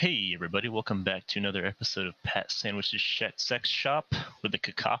Hey everybody, welcome back to another episode of Pat Sandwich's Sex Shop, where the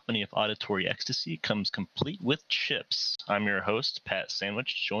cacophony of auditory ecstasy comes complete with chips. I'm your host, Pat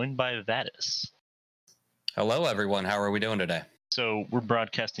Sandwich, joined by Vadis. Hello everyone, how are we doing today? So we're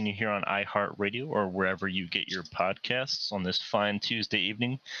broadcasting you here on iHeartRadio or wherever you get your podcasts on this fine Tuesday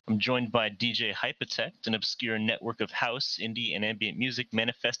evening. I'm joined by DJ Hypotect, an obscure network of house, indie, and ambient music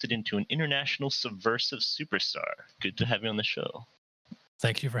manifested into an international subversive superstar. Good to have you on the show.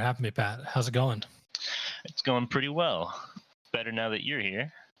 Thank you for having me, Pat. How's it going? It's going pretty well. Better now that you're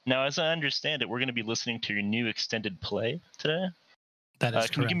here. Now, as I understand it, we're going to be listening to your new extended play today. That is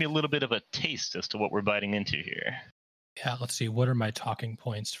Can you give me a little bit of a taste as to what we're biting into here? Yeah, let's see. What are my talking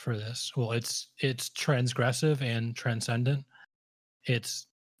points for this? Well, it's transgressive and transcendent. It's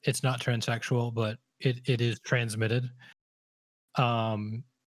not transsexual, but it is transmitted. Viral,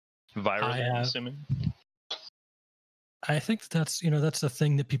 I'm assuming. I think that's the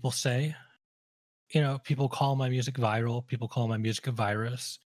thing that people say. People call my music viral. People call my music a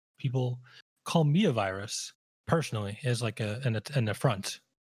virus. People call me a virus personally as like an affront.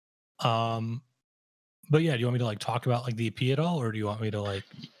 But yeah, do you want me to talk about the EP at all, or do you want me to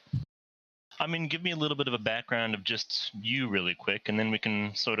I mean, give me a little bit of a background of just you really quick, and then we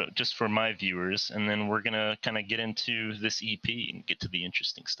can sort of, just for my viewers, and then we're going to kind of get into this EP and get to the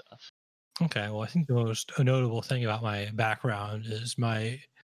interesting stuff. Okay, well, I think the most notable thing about my background is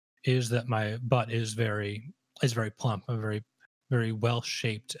that my butt is very plump, a very, very well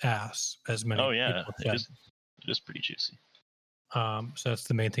shaped ass, as many people said. It is pretty juicy. So that's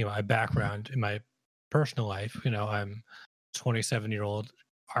the main thing about my background. In my personal life, I'm a 27-year-old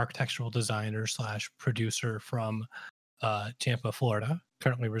architectural designer / producer from Tampa, Florida,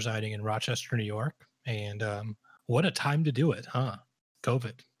 currently residing in Rochester, New York. And what a time to do it, huh?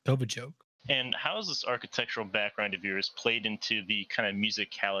 COVID joke. And how has this architectural background of yours played into the kind of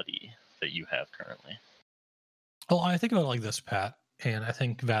musicality that you have currently? Well, I think about it like this, Pat, and I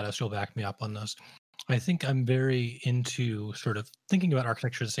think Vadis will back me up on this. I think I'm very into sort of thinking about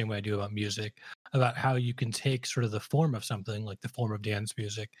architecture the same way I do about music, about how you can take sort of the form of something, like the form of dance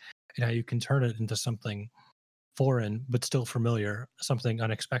music, and how you can turn it into something foreign but still familiar, something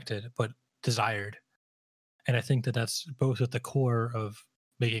unexpected but desired. And I think that that's both at the core of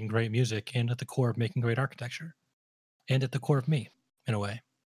making great music and at the core of making great architecture and at the core of me, in a way.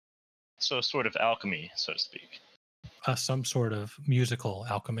 So sort of alchemy, so to speak. Some sort of musical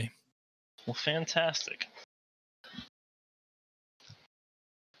alchemy. Well, fantastic.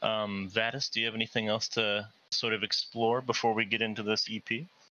 Vadis, do you have anything else to sort of explore before we get into this EP?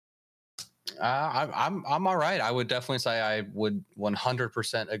 I'm all right. I would definitely say I would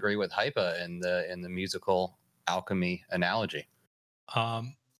 100% agree with Hypa in the musical alchemy analogy. A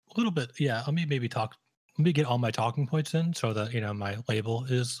little bit, yeah. Let me get all my talking points in so that my label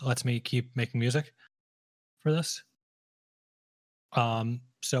lets me keep making music for this.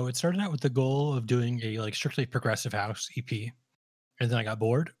 So it started out with the goal of doing a strictly progressive house EP, and then I got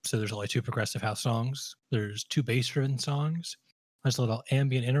bored. So there's only 2 progressive house songs. There's 2 bass-driven songs. There's a little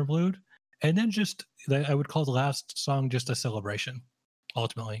ambient interlude, and then I would call the last song just a celebration,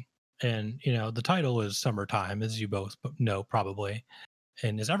 ultimately. And the title is "Summertime," as you both know probably,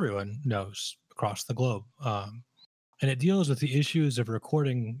 and as everyone knows across the globe. And it deals with the issues of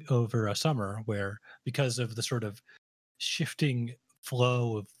recording over a summer, where because of the sort of shifting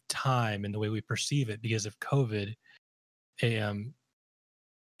flow of time and the way we perceive it because of COVID,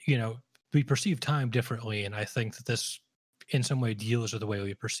 we perceive time differently. And I think that this in some way deals with the way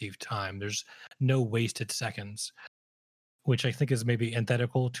we perceive time. There's no wasted seconds, which I think is maybe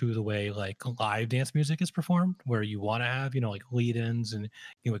antithetical to the way live dance music is performed, where you want to have, lead-ins and,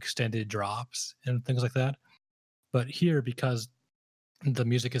 extended drops and things like that. But here, because the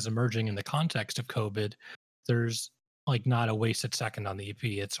music is emerging in the context of COVID, there's not a wasted second on the EP.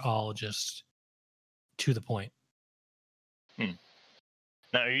 It's all just to the point.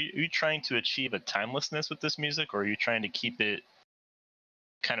 Now, are you trying to achieve a timelessness with this music, or are you trying to keep it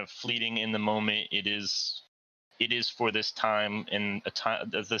kind of fleeting in the moment? It is for this time, and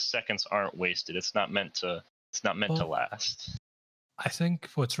the seconds aren't wasted. It's not meant to last. I think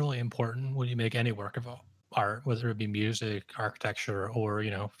what's really important when you make any work of art, whether it be music, architecture, or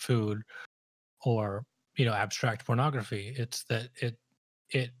food, or abstract pornography, it's that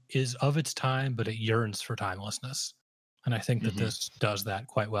it is of its time, but it yearns for timelessness. And I think that this does that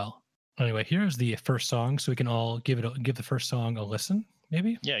quite well. Anyway, here's the first song, so we can all give the first song a listen,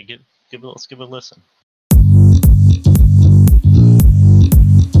 maybe? Yeah, let's give it a listen.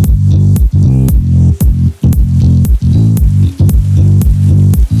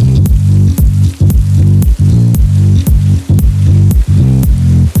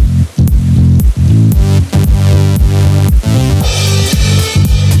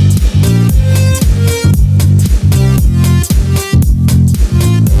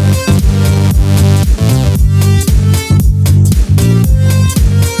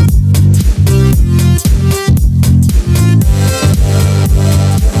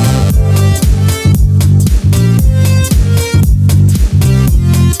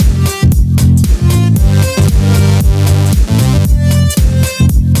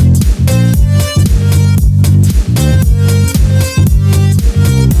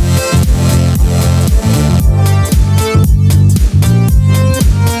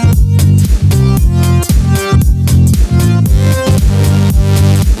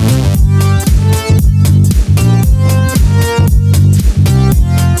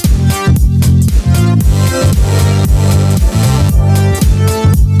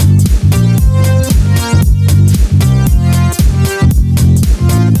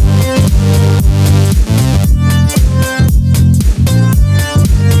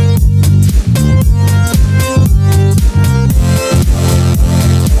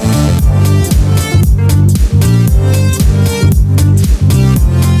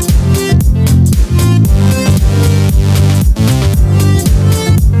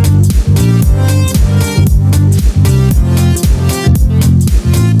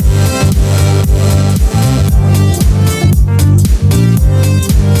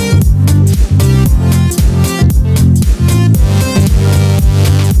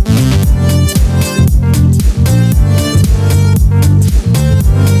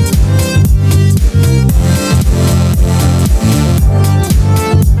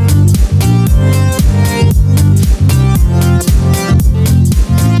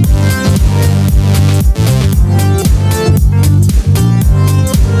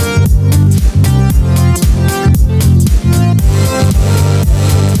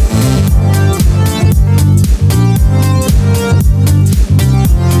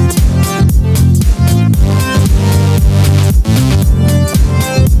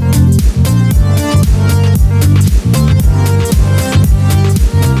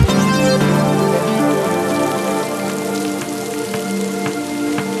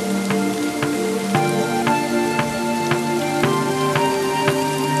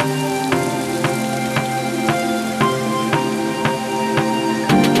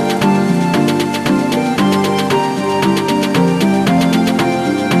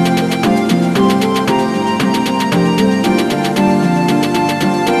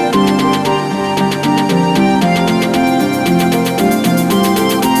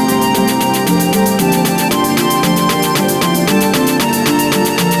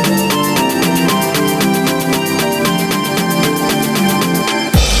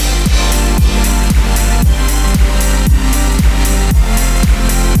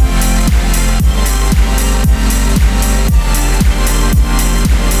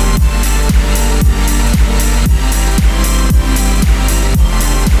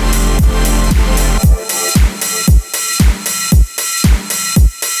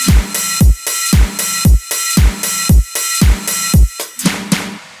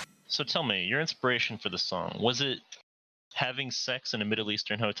 So tell me, your inspiration for the song, was it having sex in a Middle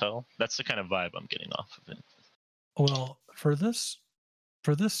Eastern hotel? That's the kind of vibe I'm getting off of it. Well, for this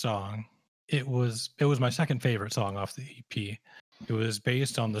song, it was my second favorite song off the EP. It was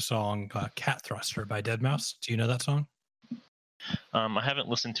based on the song "Cat Thruster" by Deadmau5. Do you know that song? I haven't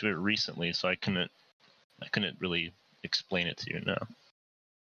listened to it recently, so I couldn't really explain it to you now.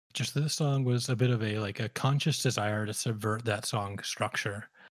 Just this song was a bit of a conscious desire to subvert that song structure,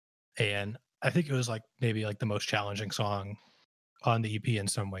 and I think it was like maybe like the most challenging song on the EP in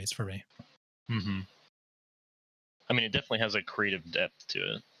some ways for me. Mm-hmm. I mean, it definitely has a creative depth to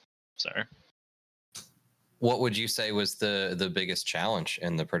it. Sorry. What would you say was the biggest challenge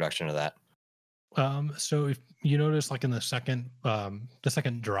in the production of that? So if you notice, like in the second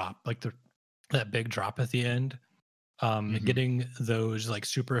drop, like that big drop at the end, Mhm. getting those like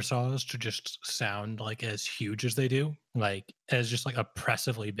super saws to just sound like as huge as they do, like as just like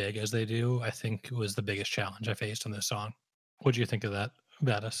oppressively big as they do, I think was the biggest challenge I faced on this song. What do you think of that,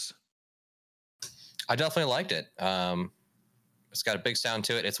 Battis? I definitely liked it. It's got a big sound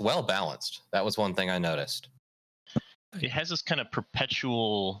to it. It's well balanced. That was one thing I noticed. It has this kind of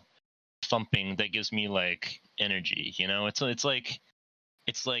perpetual thumping that gives me like energy. You know, it's like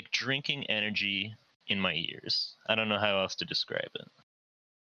drinking energy in my ears. I don't know how else to describe it.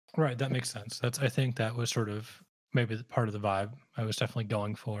 Right, that makes sense. I think that was sort of maybe part of the vibe I was definitely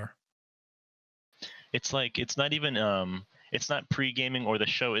going for. It's like it's not even it's not pre-gaming or the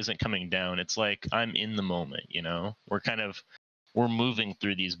show isn't coming down. It's like I'm in the moment, you know? We're moving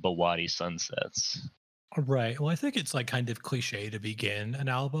through these Bawadi sunsets. Right. Well, I think it's like kind of cliche to begin an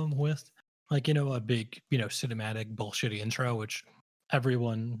album with, like, a big, cinematic bullshitty intro, which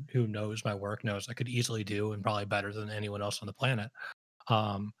everyone who knows my work knows I could easily do and probably better than anyone else on the planet.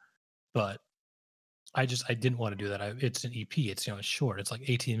 Um, but I didn't want to do that. It's an EP. It's short. It's like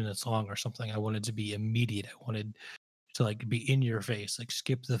 18 minutes long or something. I wanted to be immediate. I wanted to like be in your face, like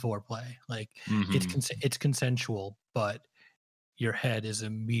skip the foreplay. Like Mhm. it's consensual, but your head is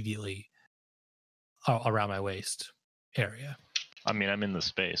immediately around my waist area. I mean, I'm in the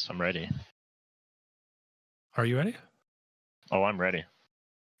space. I'm ready. Are you ready? Oh, I'm ready.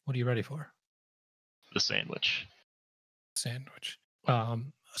 What are you ready for? The sandwich. Sandwich.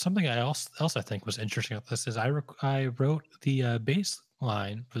 Something else I think was interesting about this is I wrote the bass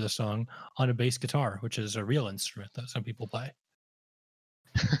line for the song on a bass guitar, which is a real instrument that some people play.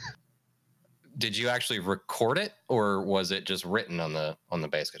 Did you actually record it, or was it just written on the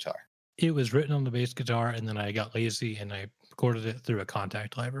bass guitar? It was written on the bass guitar, and then I got lazy and I recorded it through a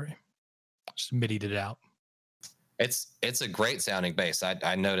contact library. Just MIDI'd it out. It's a great sounding bass.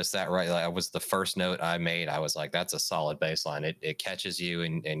 I noticed that right. Like, it was the first note I made. I was like, that's a solid bass line. It catches you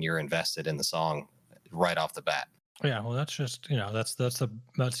and you're invested in the song right off the bat. Yeah, well, that's just that's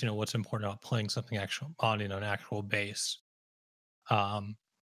what's important about playing something actual on an actual bass.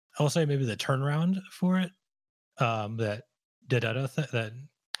 I'll say maybe the turnaround for it, that Dada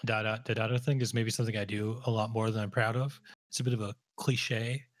thing is maybe something I do a lot more than I'm proud of. It's a bit of a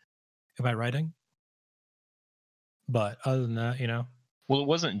cliche in my writing, but other than that, Well, it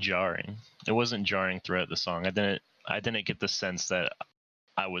wasn't jarring. It wasn't jarring throughout the song. I didn't get the sense that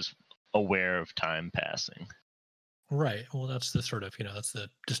I was aware of time passing. right. Well, that's the sort of that's the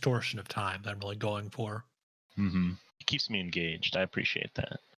distortion of time that I'm really going for. Mm-hmm. It keeps me engaged. I appreciate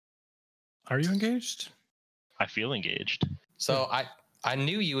that. Are you engaged? I feel engaged. So I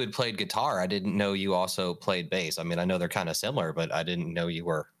knew you had played guitar. I didn't know you also played bass. I mean, I know they're kind of similar, but I didn't know you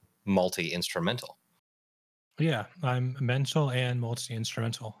were multi-instrumental. Yeah, I'm mental and multi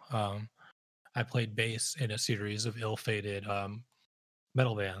instrumental. I played bass in a series of ill-fated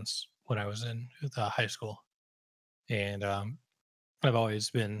metal bands when I was in high school, and I've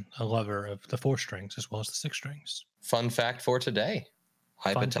always been a lover of the 4 strings as well as the 6 strings. Fun fact for today: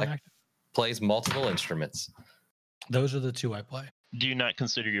 Fun Hypotech fact: plays multiple instruments. those are the two I play. Do you not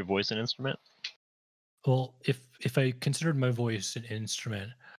consider your voice an instrument? Well, if I considered my voice an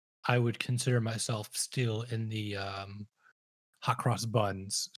instrument, I would consider myself still in the hot cross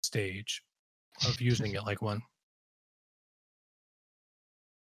buns stage of using it like one.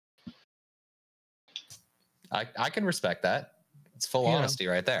 I can respect that. It's full Yeah. honesty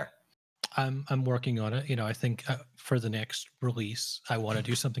right there. I'm working on it. I think for the next release, I want to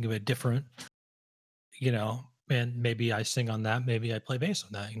do something a bit different. And maybe I sing on that. Maybe I play bass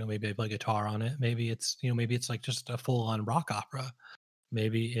on that. Maybe I play guitar on it. Maybe it's like just a full on rock opera.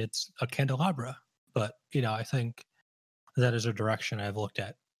 Maybe it's a candelabra. But I think that is a direction I've looked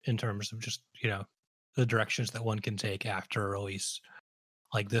at in terms of just the directions that one can take after a release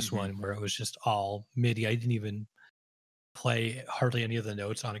like this Mhm. one, where it was just all MIDI. I didn't even play hardly any of the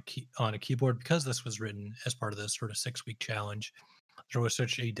notes on a keyboard because this was written as part of this sort of 6-week challenge. There was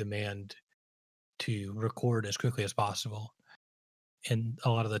such a demand to record as quickly as possible, and a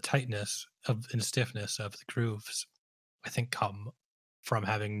lot of the tightness of and stiffness of the grooves, I think, come from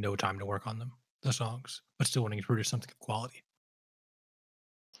having no time to work on the songs, but still wanting to produce something of quality.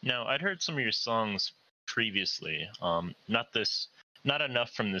 Now, I'd heard some of your songs previously. Not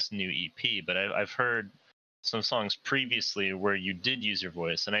enough from this new EP, but I've heard some songs previously where you did use your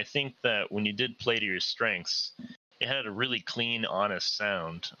voice, and I think that when you did play to your strengths, it had a really clean, honest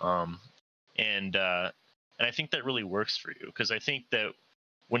sound. And I think that really works for you, because I think that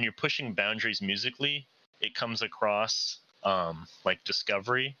when you're pushing boundaries musically, it comes across like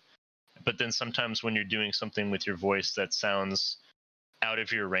discovery. But then sometimes when you're doing something with your voice that sounds out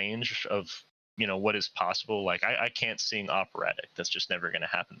of your range of what is possible, like I can't sing operatic. That's just never going to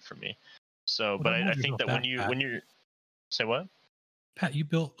happen for me. So, Well, but don't I hold think yourself that back, when Pat. you're say what? Pat, you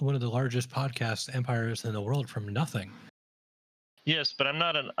built one of the largest podcast empires in the world from nothing. Yes, but I'm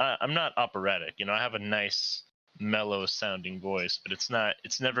not operatic. I have a nice mellow sounding voice, but it's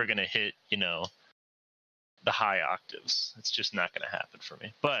never going to hit the high octaves. It's just not going to happen for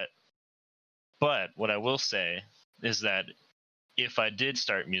me. But what I will say is that if I did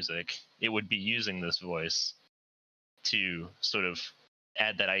start music, it would be using this voice to sort of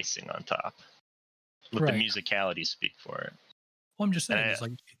add that icing on top. Let the Right. musicality speak for it. Well, I'm just saying, And it's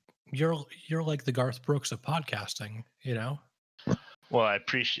like you're like the Garth Brooks of podcasting, well, I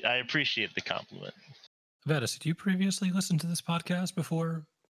appreciate the compliment. Vettis, did you previously listen to this podcast before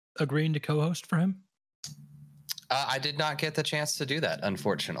agreeing to co-host for him? I did not get the chance to do that,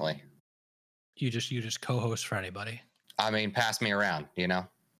 unfortunately. You just co-host for anybody. I mean, pass me around,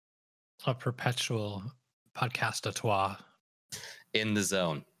 A perpetual podcast-a-trois. in the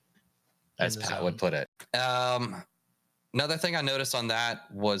zone, as In the Pat zone. would put it. Another thing I noticed on that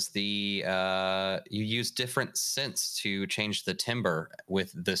was you use different synths to change the timbre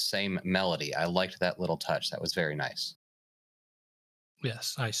with the same melody. I liked that little touch. That was very nice.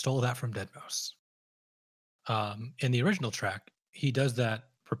 Yes, I stole that from Deadmau5. In the original track, he does that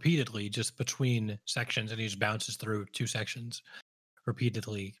repeatedly just between sections, and he just bounces through 2 sections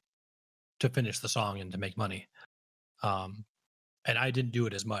repeatedly to finish the song and to make money. And I didn't do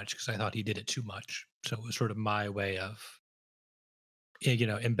it as much because I thought he did it too much. So it was sort of my way of,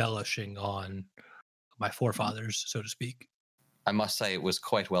 embellishing on my forefathers, so to speak. I must say it was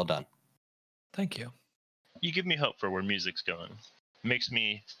quite well done. Thank you. You give me hope for where music's going. Makes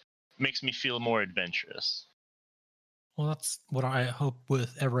me feel more adventurous. Well, that's what I hope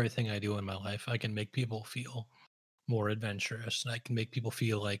with everything I do in my life. I can make people feel more adventurous, and I can make people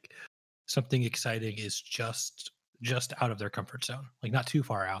feel like something exciting is just out of their comfort zone, like not too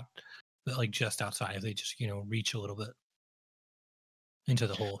far out, but like just outside. If they just reach a little bit into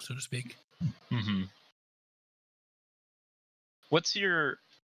the hole, so to speak. Mm-hmm. What's your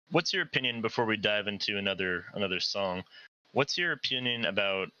opinion before we dive into another song? What's your opinion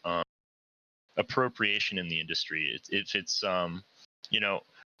about appropriation in the industry? If it's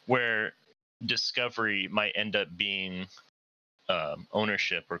where discovery might end up being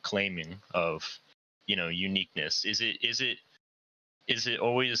ownership or claiming of uniqueness? Is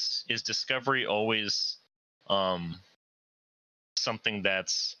discovery always something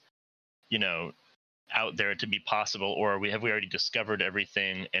that's out there to be possible, or have we already discovered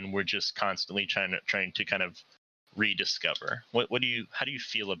everything and we're just constantly trying to kind of rediscover? How do you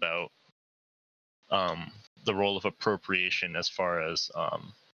feel about the role of appropriation as far as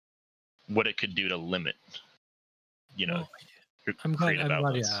what it could do to limit Well, your I'm glad creative you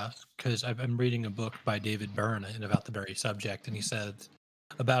outlets? asked, because I'm reading a book by David Byrne and about the very subject, and he said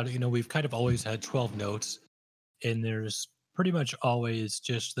about it, we've kind of always had 12 notes, and there's pretty much always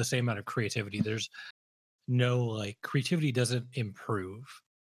just the same amount of creativity. There's no creativity doesn't improve,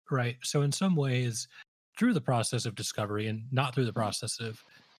 right? So in some ways, through the process of discovery and not through the process of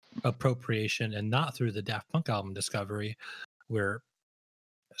appropriation and not through the Daft Punk album Discovery, we're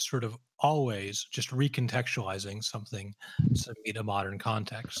sort of always just recontextualizing something to meet a modern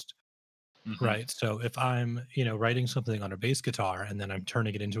context. Mm-hmm. Right. So if I'm, writing something on a bass guitar and then I'm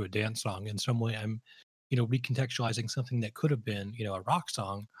turning it into a dance song, in some way I'm, recontextualizing something that could have been, a rock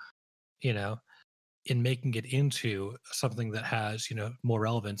song, in making it into something that has, more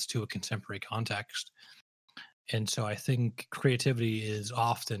relevance to a contemporary context. And so I think creativity is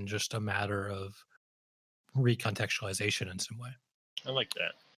often just a matter of recontextualization in some way. I like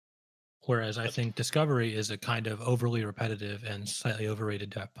that. Whereas I think Discovery is a kind of overly repetitive and slightly overrated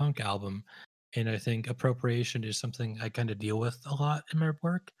Daft Punk album. And I think appropriation is something I kind of deal with a lot in my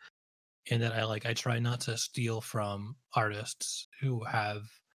work. in that I try not to steal from artists who have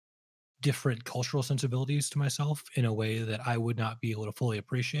different cultural sensibilities to myself in a way that I would not be able to fully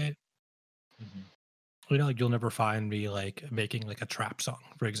appreciate. Mhm. Like you'll never find me like making like a trap song,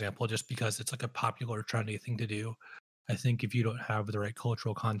 for example, just because it's like a popular trendy thing to do. I think if you don't have the right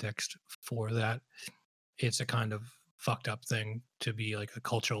cultural context for that, it's a kind of fucked up thing to be like a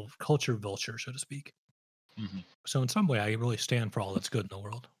culture vulture, so to speak. Mhm. So in some way, I really stand for all that's good in the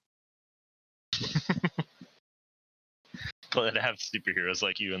world. Glad to have superheroes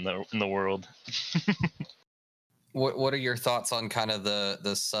like you in the world. What are your thoughts on kind of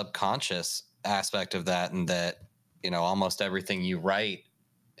the subconscious aspect of that, and that almost everything you write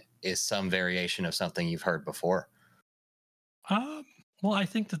is some variation of something you've heard before? Um, well, I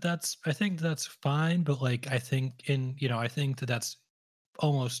think that's fine, but like I think I think that that's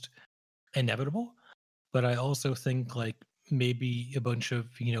almost inevitable. But I also think like maybe a bunch of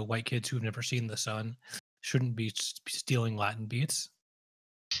white kids who've never seen the sun shouldn't be stealing Latin beats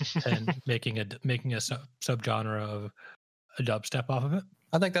and making a subgenre of a dubstep off of it.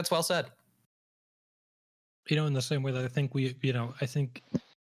 I think that's well said. In the same way that I think I think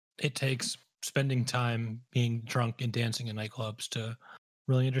it takes spending time being drunk and dancing in nightclubs to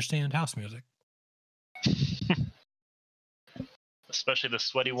really understand house music. Especially the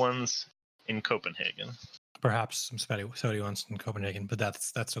sweaty ones in Copenhagen. Perhaps some sweaty ones in Copenhagen, but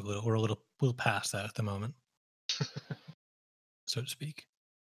that's we're a little past that at the moment, so to speak.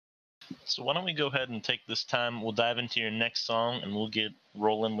 So why don't we go ahead and take this time? We'll dive into your next song, and we'll get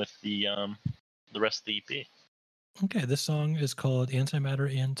rolling with the rest of the EP. Okay, this song is called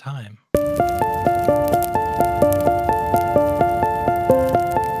Antimatter and Time.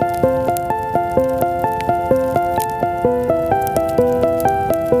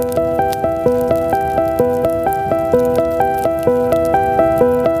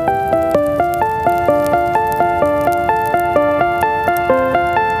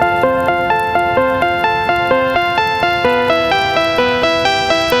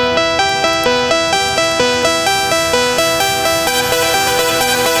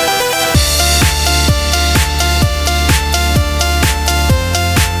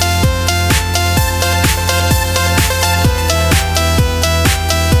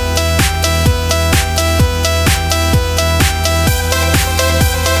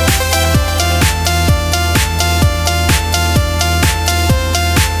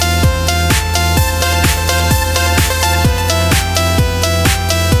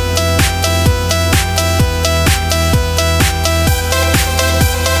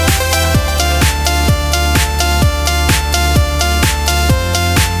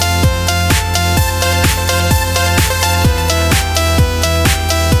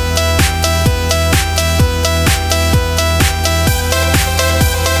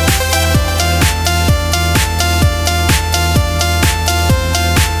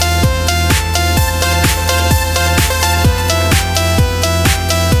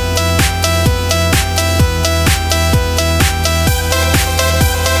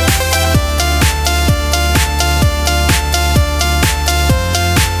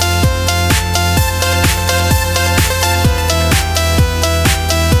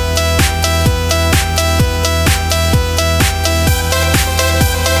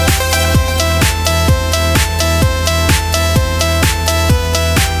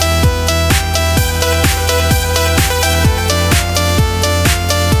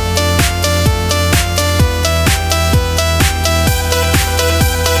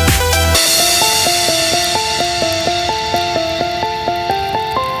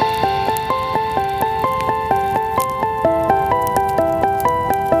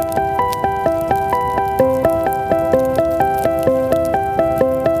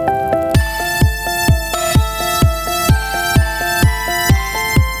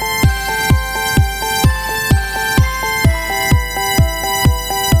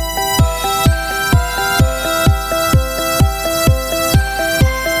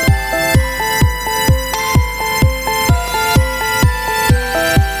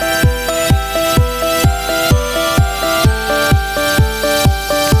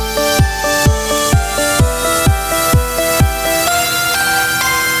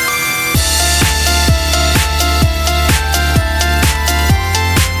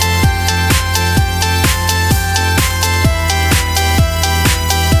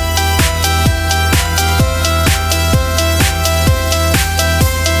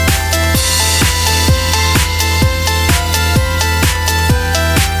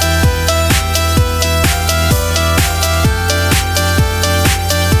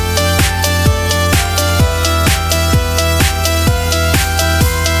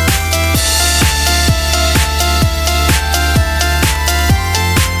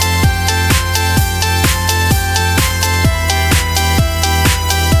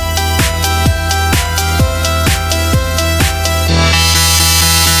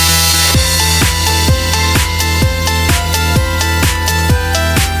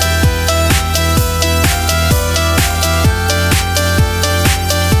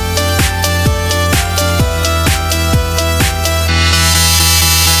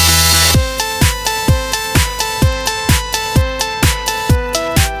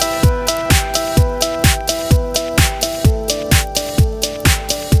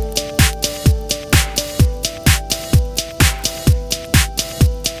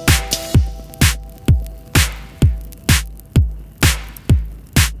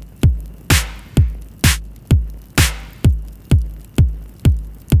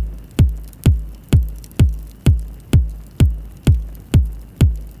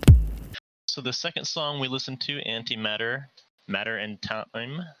 So the second song we listened to, Antimatter, Matter and Time.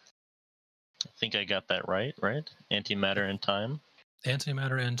 I think I got that right? Antimatter and Time.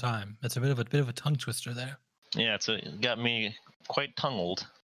 Antimatter and Time. That's a bit of a tongue twister there. Yeah, it got me quite tongued.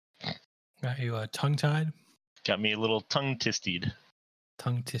 Got you tongue-tied? Got me a little tongue-tistied.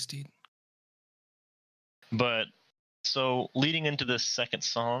 Tongue-tistied. But so leading into this second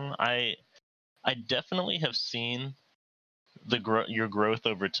song, I definitely have seen your growth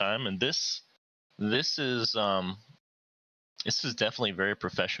over time, and this is definitely very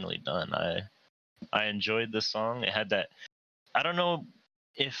professionally done. I enjoyed this song. It had that. I don't know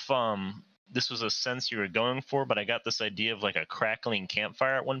if this was a sense you were going for, but I got this idea of like a crackling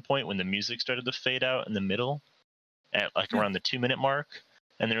campfire at one point when the music started to fade out in the middle, at like around the 2-minute mark,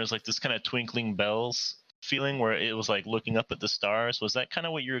 and there was like this kind of twinkling bells feeling where it was like looking up at the stars. Was that kind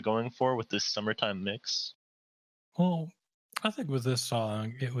of what you were going for with this summertime mix? Well, I think with this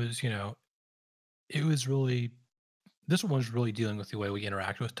song, it was, it was really, this one was really dealing with the way we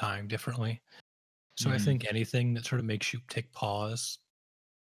interact with time differently. So I think anything that sort of makes you take pause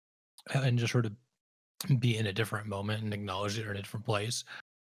and just sort of be in a different moment and acknowledge it or in a different place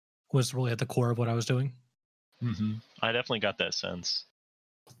was really at the core of what I was doing. I definitely got that sense.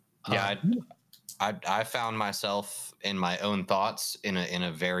 Yeah, I found myself in my own thoughts in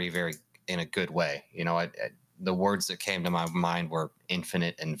a very, very in a good way. The words that came to my mind were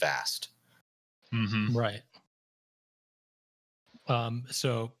infinite and vast. Right.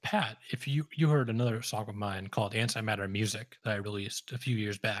 So Pat, if you heard another song of mine called Antimatter Music that I released a few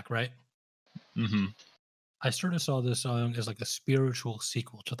years back, right? I sort of saw this song as like a spiritual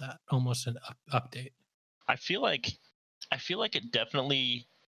sequel to that, almost an update. I feel like it definitely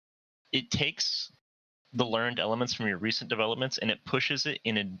takes the learned elements from your recent developments and it pushes it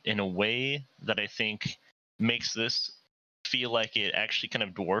in a way that I think makes this feel like it actually kind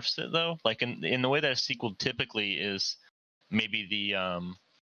of dwarfs it, though. Like in the way that a sequel typically is maybe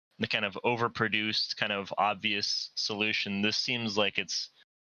the kind of overproduced, kind of obvious solution. This seems like it's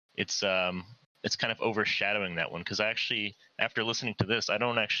kind of overshadowing that one, because actually after listening to this, I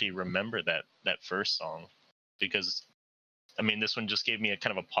don't actually remember that first song, because I mean this one just gave me a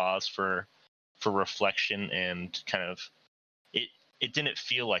kind of a pause for reflection, and kind of it didn't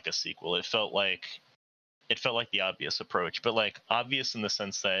feel like a sequel. It felt like the obvious approach, but like obvious in the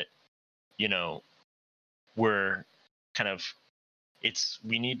sense that we're kind of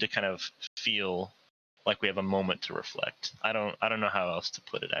we need to kind of feel like we have a moment to reflect. I don't know how else to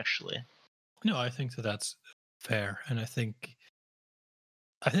put it, actually. No, I think that's fair, and I think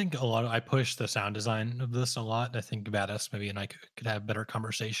I push the sound design of this a lot. I think Badass maybe and I could have a better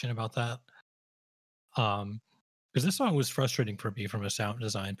conversation about that. Because this song was frustrating for me from a sound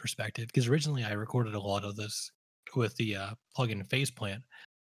design perspective. Because originally I recorded a lot of this with the plugin Faceplant,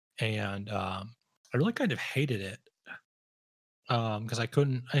 and I really kind of hated it. Because I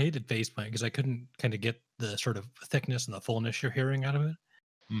hated Faceplant because I couldn't kind of get the sort of thickness and the fullness you're hearing out of it.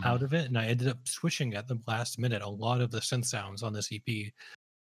 And I ended up switching at the last minute a lot of the synth sounds on this EP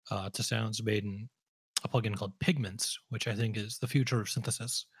to sounds made in a plugin called Pigments, which I think is the future of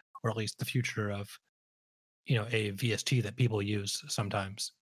synthesis, or at least the future of a VST that people use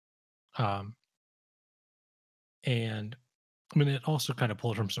sometimes. And I mean, it also kind of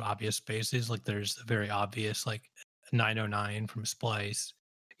pulled from some obvious spaces. Like there's the very obvious like 909 from Splice.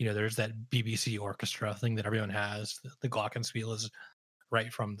 There's that BBC orchestra thing that everyone has. The glockenspiel is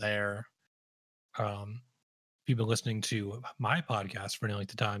right from there. If you've been listening to my podcast for any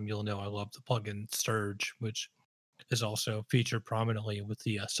length of time, you'll know I love the plugin Sturge, which is also featured prominently with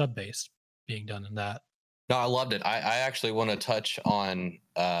the sub bass being done in that. No, I loved it. I actually want to touch on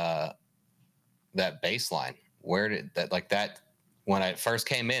that bass line. Where did that when I first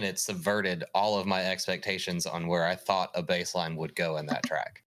came in, it subverted all of my expectations on where I thought a bass line would go in that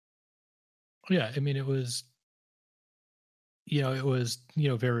track. Yeah, I mean, it was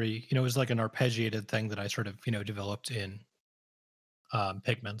very, it was like an arpeggiated thing that I sort of, developed in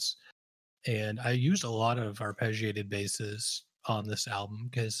Pigments. And I used a lot of arpeggiated basses on this album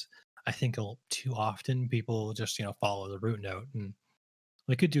because I think too often people just, follow the root note, and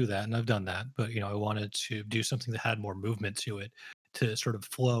I could do that. And I've done that, but, I wanted to do something that had more movement to it to sort of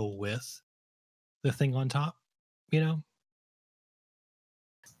flow with the thing on top, Yeah,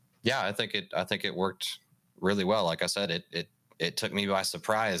 I think it worked really well. Like I said, it took me by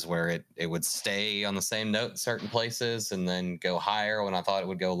surprise where it would stay on the same note in certain places and then go higher when I thought it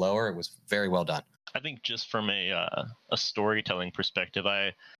would go lower. It was very well done. I think just from a storytelling perspective,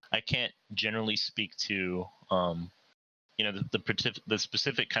 I can't generally speak to the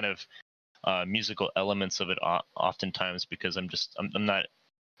specific kind of musical elements of it oftentimes, because I'm not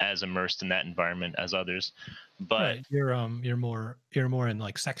as immersed in that environment as others. But Right. You're more in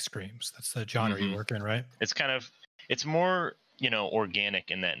like sex screams. That's the genre you Mhm. work in, right? it's more, organic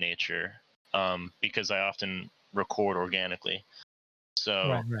in that nature, because I often record organically. So,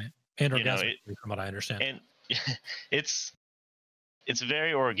 Right. And you know, it orgasmically, from what I understand. and it's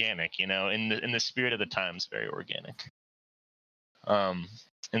very organic, in the spirit of the times, very organic. Um,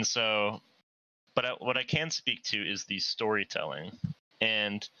 and so, but what I can speak to is the storytelling,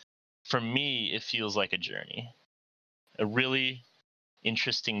 and for me, it feels like a journey, a really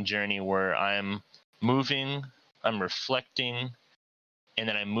interesting journey where I'm moving, I'm reflecting, and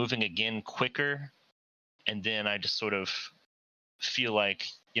then I'm moving again quicker, and then I just sort of feel like,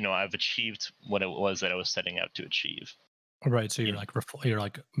 I've achieved what it was that I was setting out to achieve. Right. So You you're know? like you're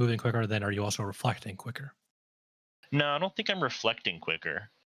like moving quicker. Then are you also reflecting quicker? No, I don't think I'm reflecting quicker.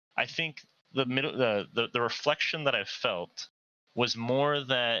 I think the reflection that I felt was more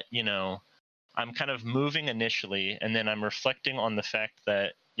that, I'm kind of moving initially, and then I'm reflecting on the fact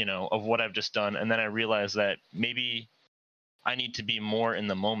that, of what I've just done, and then I realize that maybe I need to be more in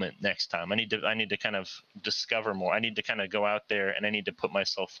the moment next time. I need to kind of discover more. I need to kind of go out there, and I need to put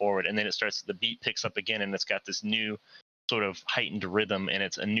myself forward. And then the beat picks up again, and it's got this new sort of heightened rhythm, and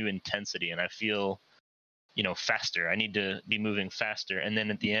it's a new intensity, and I feel, faster. I need to be moving faster, and then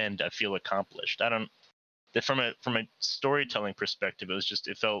at the end I feel accomplished. I don't from a storytelling perspective,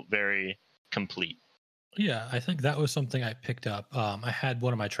 it felt very complete. Yeah, I think that was something I picked up. I had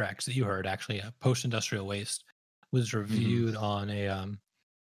one of my tracks that you heard actually, Post Industrial Waste, was Mm-hmm. reviewed on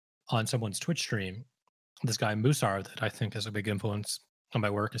someone's Twitch stream. This guy Musar that I think has a big influence on my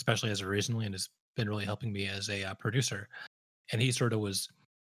work, especially as of recently, and has been really helping me as a producer. And he sort of was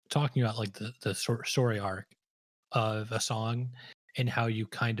talking about like the story arc of a song and how you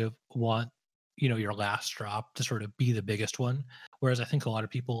kind of want your last drop to sort of be the biggest one, whereas I think a lot of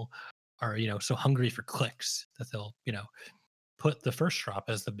people are so hungry for clicks that they'll put the first drop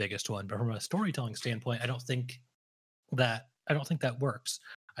as the biggest one. But from a storytelling standpoint, I don't think that works.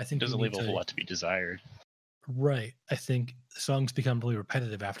 I It think you doesn't leave need a whole to. lot to be desired. Right. I think songs become really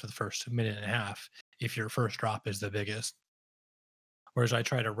repetitive after the first minute and a half if your first drop is the biggest. Whereas I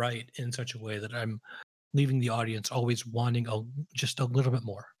try to write in such a way that I'm leaving the audience always wanting just a little bit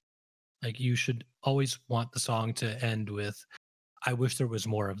more. Like you should always want the song to end with, "I wish there was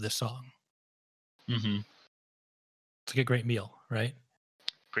more of this song." Mm-hmm. It's like a great meal, right?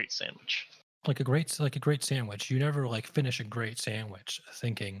 Great sandwich. Like a great sandwich. You never like finish a great sandwich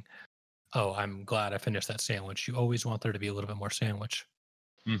thinking, "Oh, I'm glad I finished that sandwich." You always want there to be a little bit more sandwich.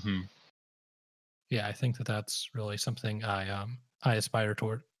 Mm-hmm. Yeah, I think that that's really something I aspire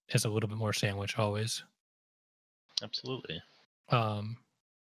toward is a little bit more sandwich always. Absolutely. Um,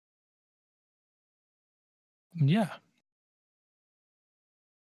 yeah.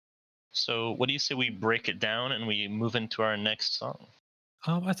 So, what do you say we break it down and we move into our next song?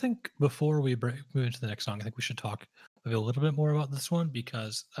 I think before we move into the next song, I think we should talk maybe a little bit more about this one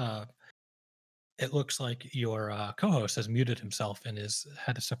because it looks like your co-host has muted himself and is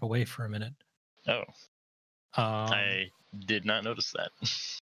had to step away for a minute. Oh, Um, I did not notice that.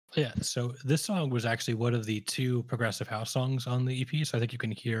 yeah, so this song was actually one of the two progressive house songs on the EP. So I think you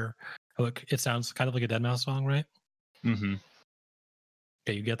can hear how it sounds kind of like a Dead Mouse song, right? Mm-hmm.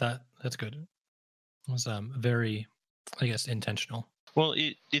 Okay, you get that? That's good. It was very, I guess, intentional. Well,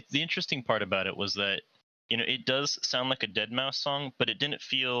 the interesting part about it was that, it does sound like a Dead Mouse song, but it didn't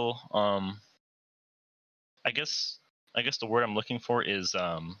feel, I guess the word I'm looking for is,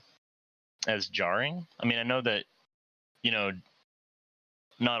 as jarring. I mean, I know that, you know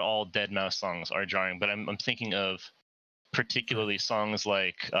not all Dead Mouse songs are jarring, but I'm thinking of Right. particularly songs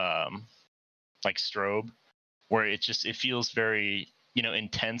like Strobe, where it feels very,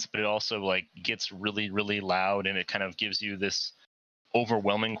 intense, but it also like gets really really loud, and it kind of gives you this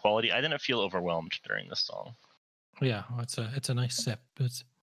overwhelming quality. I didn't feel overwhelmed during this song. Yeah, well, it's a nice sip. It's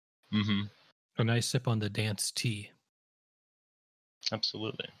Mm-hmm. a nice sip on the dance tea.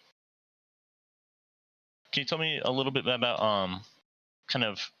 Absolutely. Can you tell me a little bit about kind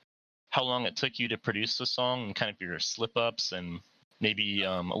of how long it took you to produce the song, and kind of your slip ups, and maybe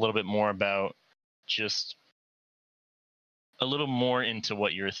a little bit more about just a little more into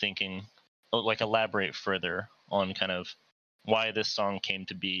what you're thinking, like elaborate further on kind of why this song came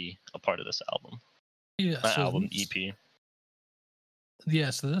to be a part of this album, Yeah, so album this EP.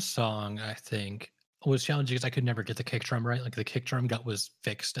 so this song I think was challenging because I could never get the kick drum right. Like the kick drum got was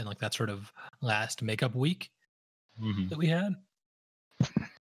fixed in like that sort of last makeup week Mm-hmm. that we had.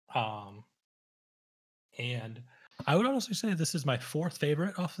 Um, and I would honestly say this is my fourth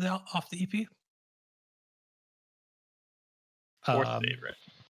favorite off the EP. Fourth Um, favorite.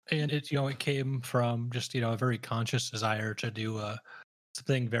 And it came from just a very conscious desire to do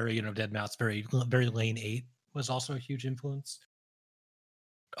something very Deadmau5, very Lane 8 was also a huge influence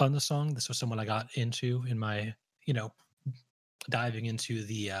on the song. This was someone I got into in my diving into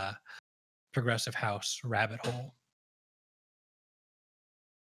the progressive house rabbit hole.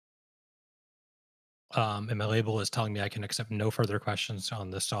 And my label is telling me I can accept no further questions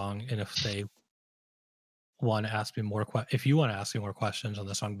on this song, and if they want to ask me more if you want to ask me more questions on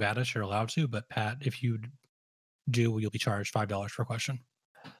the song Badish, you're allowed to, but Pat, if you do, you'll be charged $5 per question.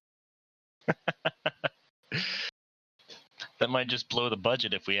 That might just blow the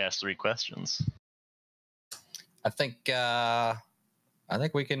budget if we ask 3 questions. I think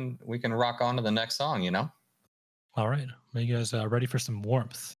we can rock on to the next song, All right. Are you guys ready for some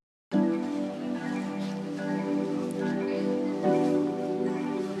warmth?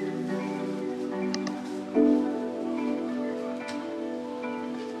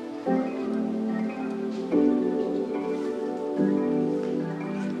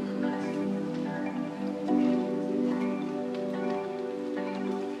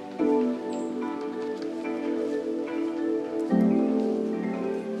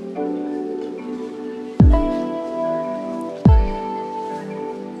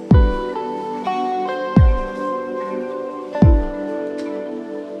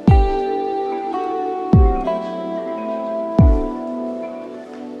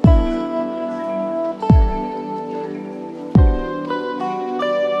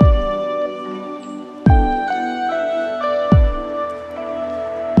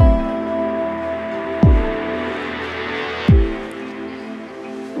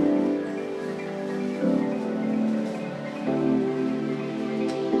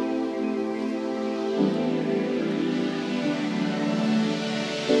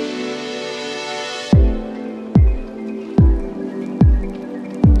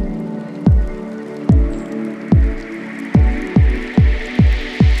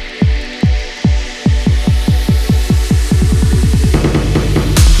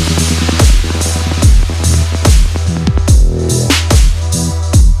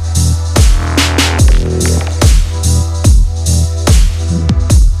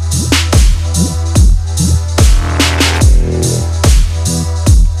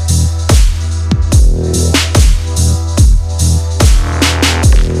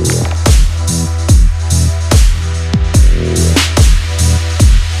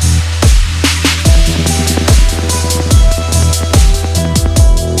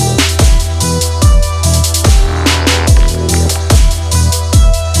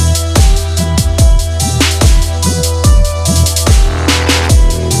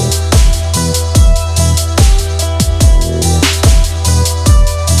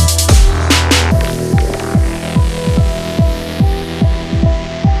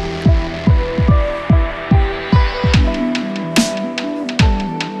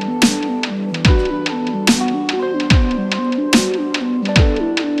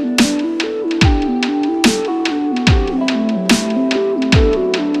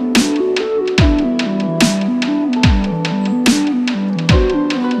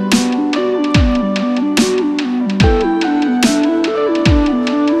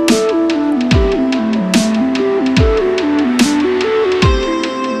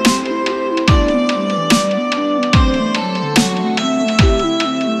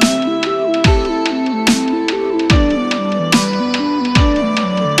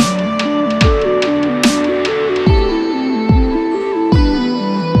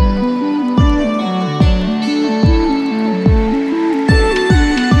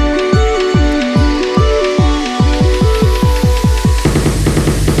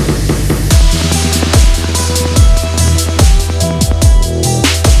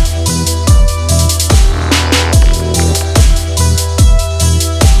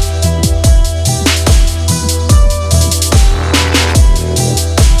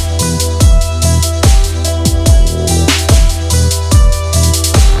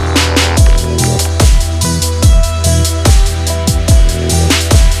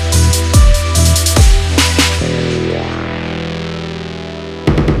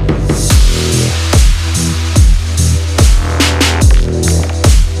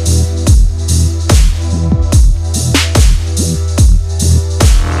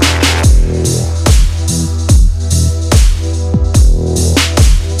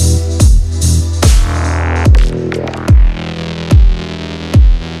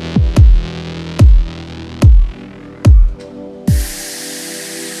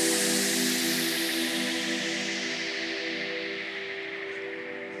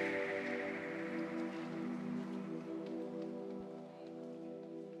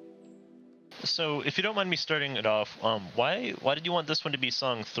 So, if you don't mind me starting it off, why did you want this one to be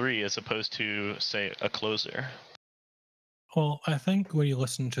song 3 as opposed to, say, a closer? Well, I think when you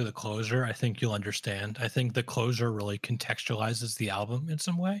listen to the closer, I think you'll understand. I think the closer really contextualizes the album in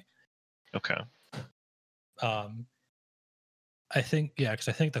some way. Okay. Um, I think, yeah, because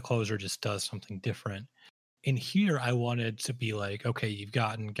I think the closer just does something different. In here, I wanted to be like, okay, you've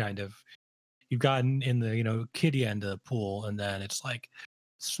gotten in the, kiddie end of the pool, and then it's like,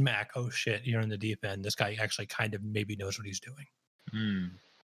 smack, oh shit, you're in the deep end. This guy actually kind of maybe knows what he's doing. Hmm.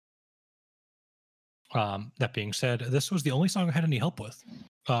 That being said, this was the only song I had any help with,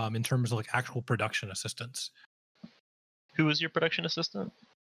 in terms of like actual production assistance. Who was your production assistant?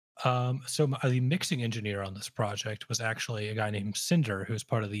 The mixing engineer on this project was actually a guy named Cinder, who's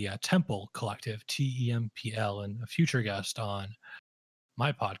part of the Temple Collective, TEMPL, and a future guest on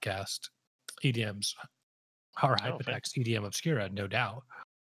my podcast, EDM's Our Hypotext, EDM Obscura, no doubt.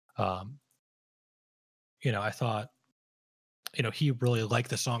 I thought, he really liked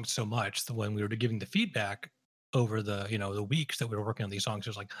the song so much that when we were giving the feedback over the weeks that we were working on these songs, he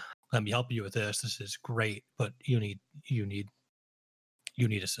was like, "Let me help you with this. This is great, but you need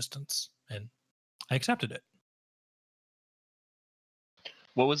assistance," and I accepted it.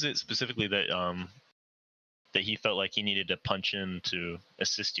 What was it specifically that he felt like he needed to punch in to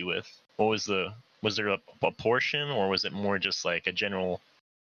assist you with? Was there a portion, or was it more just like the general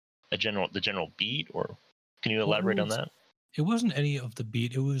beat, or can you elaborate on that? It wasn't any of the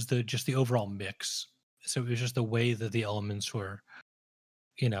beat. It was just the overall mix. So it was just the way that the elements were,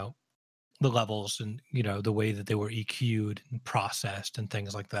 the levels, and the way that they were EQ'd and processed and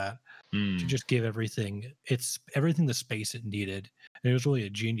things like that, to just give everything the space it needed. And it was really a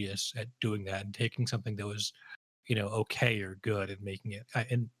genius at doing that and taking something that was, okay or good, and making it,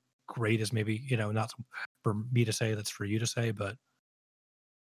 and great is maybe, not for me to say, that's for you to say, but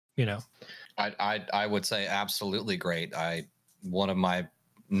I would say absolutely great. One of my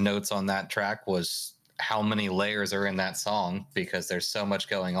notes on that track was how many layers are in that song, because there's so much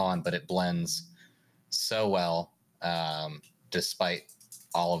going on, but it blends so well, despite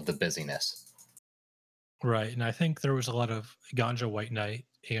all of the busyness. Right. And I think there was a lot of Ganja White Knight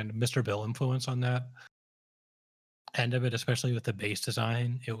and Mr. Bill influence on that end of it, especially with the bass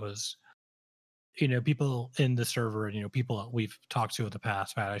design. It was, people in the server, and, people that we've talked to in the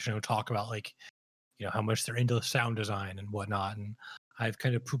past, Matt, I talk about like, how much they're into sound design and whatnot. And I've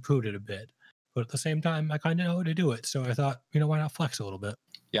kind of poo-pooed it a bit, but at the same time, I kind of know how to do it. So I thought, why not flex a little bit?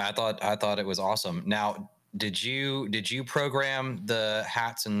 Yeah, I thought it was awesome. Now, did you program the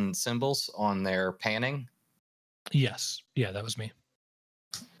hats and symbols on their panning? Yes. Yeah, that was me.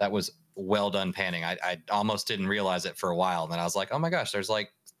 That was well done panning. I almost didn't realize it for a while. Then I was like, oh my gosh, there's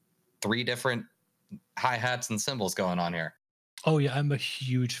like 3 different hi-hats and cymbals going on here. Oh yeah, I'm a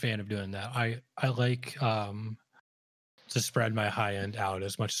huge fan of doing that. I like to spread my high end out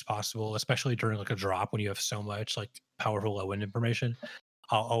as much as possible, especially during like a drop when you have so much like powerful low end information.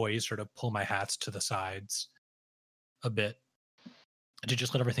 I'll always sort of pull my hats to the sides a bit to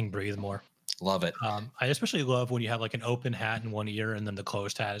just let everything breathe more. Love it. I especially love when you have like an open hat in one ear and then the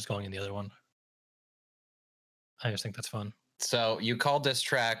closed hat is going in the other one. I just think that's fun. So you called this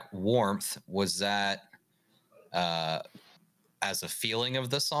track Warmth. Was that as a feeling of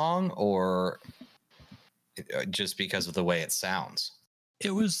the song, or just because of the way it sounds?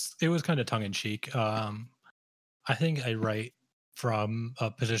 It was kind of tongue in cheek. I think I write from a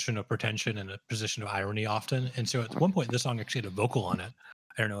position of pretension and a position of irony often. And so at one point, this song actually had a vocal on it.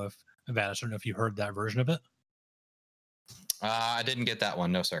 I don't know if I don't know if you heard that version of it. I didn't get that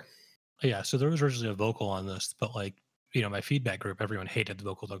one. No, sir. Yeah. So there was originally a vocal on this, but like, my feedback group, everyone hated the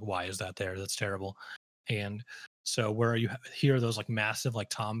vocal. Like, why is that there? That's terrible. And so where you hear those like massive like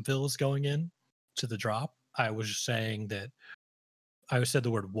tom fills going in to the drop, I was just saying that I said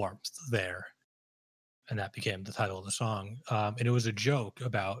the word warmth there, and that became the title of the song. And it was a joke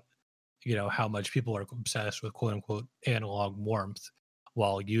about, how much people are obsessed with quote unquote analog warmth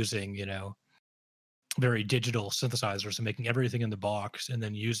while using, very digital synthesizers and making everything in the box, and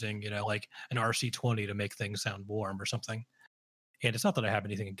then using, like an RC20 to make things sound warm or something. And it's not that I have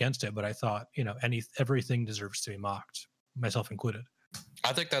anything against it, but I thought, everything deserves to be mocked, myself included.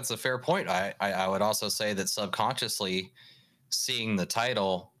 I think that's a fair point. I would also say that subconsciously, seeing the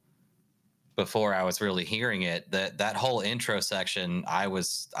title before I was really hearing it, that whole intro section, I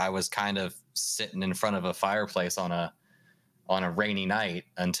was kind of sitting in front of a fireplace on a rainy night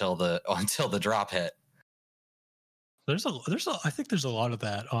until the drop hit. I think there's a lot of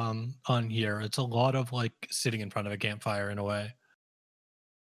that on here. It's a lot of like sitting in front of a campfire in a way,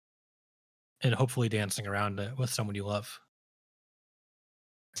 and hopefully dancing around it with someone you love.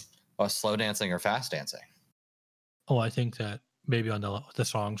 slow dancing or fast dancing? Oh, I think that maybe on the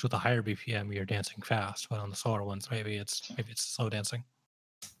songs with the higher BPM, you're dancing fast, but on the slower ones, maybe it's slow dancing.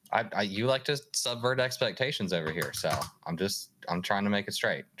 You like to subvert expectations over here, so I'm trying to make it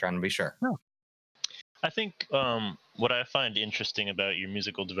straight, trying to be sure. No. I think what I find interesting about your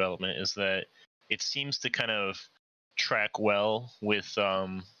musical development is that it seems to kind of track well with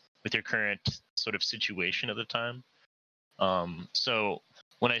your current sort of situation at the time. So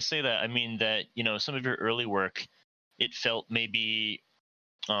when I say that, I mean that, you know, some of your early work, it felt maybe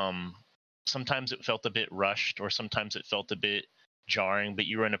sometimes it felt a bit rushed, or sometimes it felt a bit jarring, but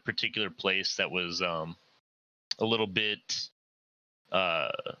you were in a particular place that was a little bit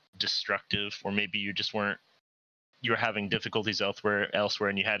destructive, or maybe you just weren't, you were having difficulties elsewhere,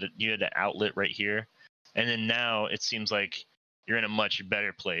 and you had an outlet right here. And then now it seems like you're in a much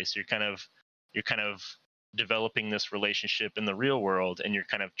better place. You're kind of developing this relationship in the real world, and you're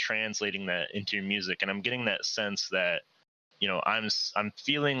kind of translating that into your music. And I'm getting that sense that, you know, I'm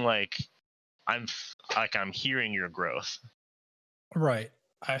feeling like I'm hearing your growth. Right.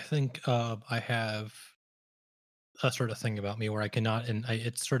 I think I have a sort of thing about me where I cannot, and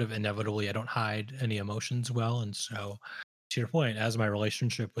it's sort of inevitably I don't hide any emotions well, and so to your point, as my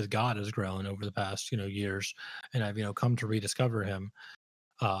relationship with God has grown over the past years, and I've come to rediscover Him,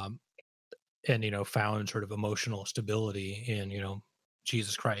 um, and found sort of emotional stability in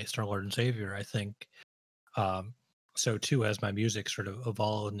Jesus Christ, our Lord and Savior. I think um, so too has my music sort of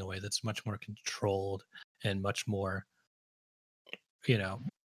evolved in a way that's much more controlled and much more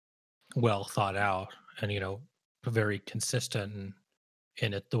well thought out, and very consistent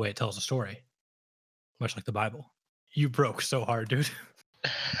in it, the way it tells a story, much like the Bible. You broke so hard, dude.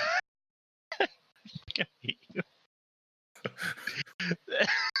 I hate you. I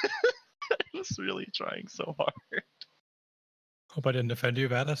was really trying so hard. Hope I didn't offend you,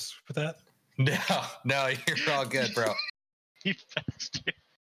 Vanis, with that. No, you're all good, bro. You bastard.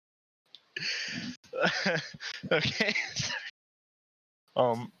 Okay.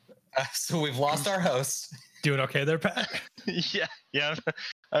 So we've lost our host. Doing okay there, Pat? Yeah.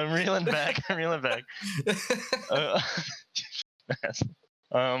 I'm reeling back. All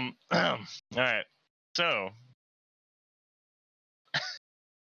right. So,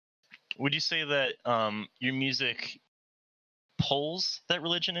 would you say that your music pulls that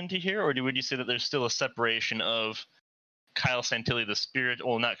religion into here, or would you say that there's still a separation of Kyle Santilli the spirit,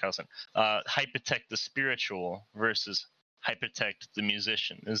 well, not Kyle Santilli, Hypotech the spiritual versus Hypotech the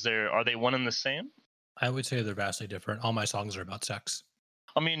musician? Are they one and the same? I would say they're vastly different. All my songs are about sex.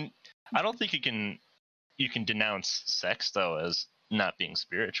 I mean, I don't think you can denounce sex though as not being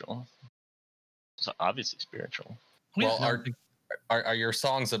spiritual. It's obviously spiritual. Well, are your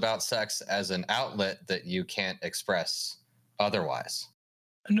songs about sex as an outlet that you can't express otherwise?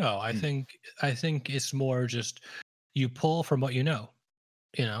 No, I think it's more just you pull from what you know.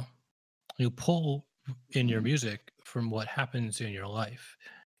 You pull in your music from what happens in your life.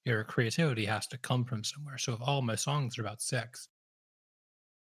 Your creativity has to come from somewhere. So if all my songs are about sex,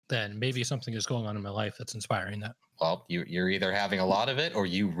 then maybe something is going on in my life that's inspiring that. Well, you're either having a lot of it or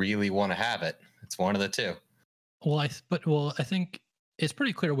you really want to have it. It's one of the two. Well, I think it's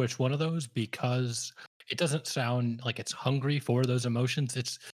pretty clear which one of those, because it doesn't sound like it's hungry for those emotions.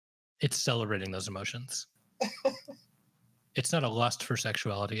 It's celebrating those emotions. It's not a lust for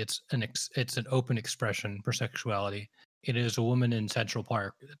sexuality. It's an open expression for sexuality. It is a woman in Central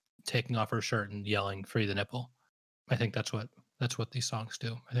Park taking off her shirt and yelling "Free the nipple." I think that's what these songs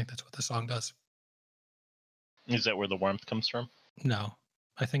do. I think that's what the song does. Is that where the warmth comes from? No,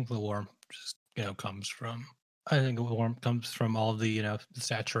 I think the warmth just comes from. I think the warmth comes from all the the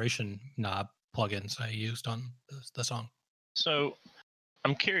saturation knob plugins I used on the song. So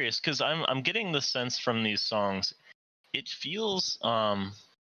I'm curious because I'm getting the sense from these songs, it feels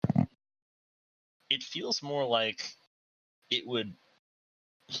more like it would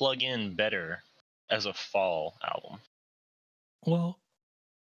plug in better as a fall album. Well,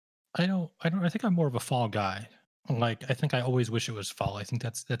 I think I'm more of a fall guy. Like, I think I always wish it was fall. I think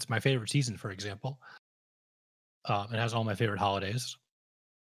that's my favorite season, for example. It has all my favorite holidays.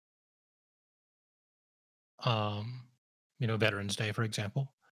 Veterans Day, for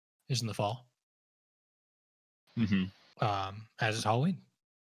example, is in the fall. Mm-hmm. As is Halloween.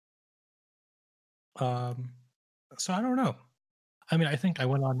 So I don't know. I mean, I think I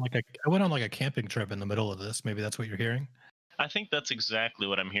went on like a camping trip in the middle of this. Maybe that's what you're hearing. I think that's exactly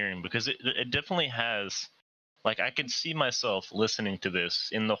what I'm hearing, because it definitely has, like, I can see myself listening to this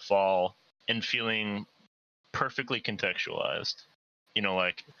in the fall and feeling perfectly contextualized.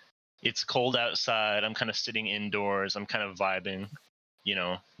 Like, it's cold outside, I'm kind of sitting indoors, I'm kind of vibing,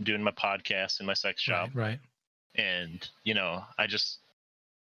 doing my podcast in my sex shop. Right. And,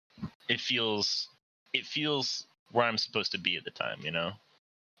 it feels where I'm supposed to be at the time,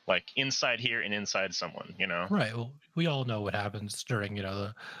 like inside here and inside someone, Right. Well, we all know what happens during,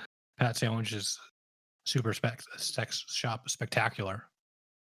 the Pat Sandwich's Super Sex Shop Spectacular.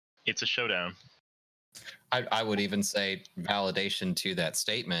 It's a showdown. I would even say validation to that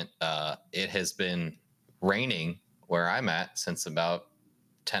statement. It has been raining where I'm at since about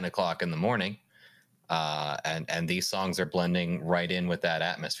 10 o'clock in the morning. And these songs are blending right in with that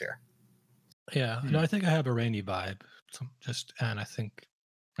atmosphere. Yeah. No, I think I have a rainy vibe. And I think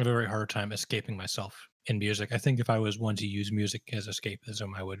I have a very hard time escaping myself in music. I think if I was one to use music as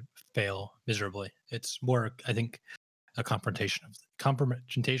escapism, I would fail miserably. It's more, I think, a confrontation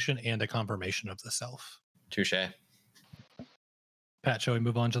and a confirmation of the self. Touche. Pat, shall we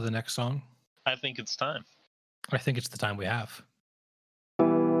move on to the next song? I think it's time. I think it's the time we have.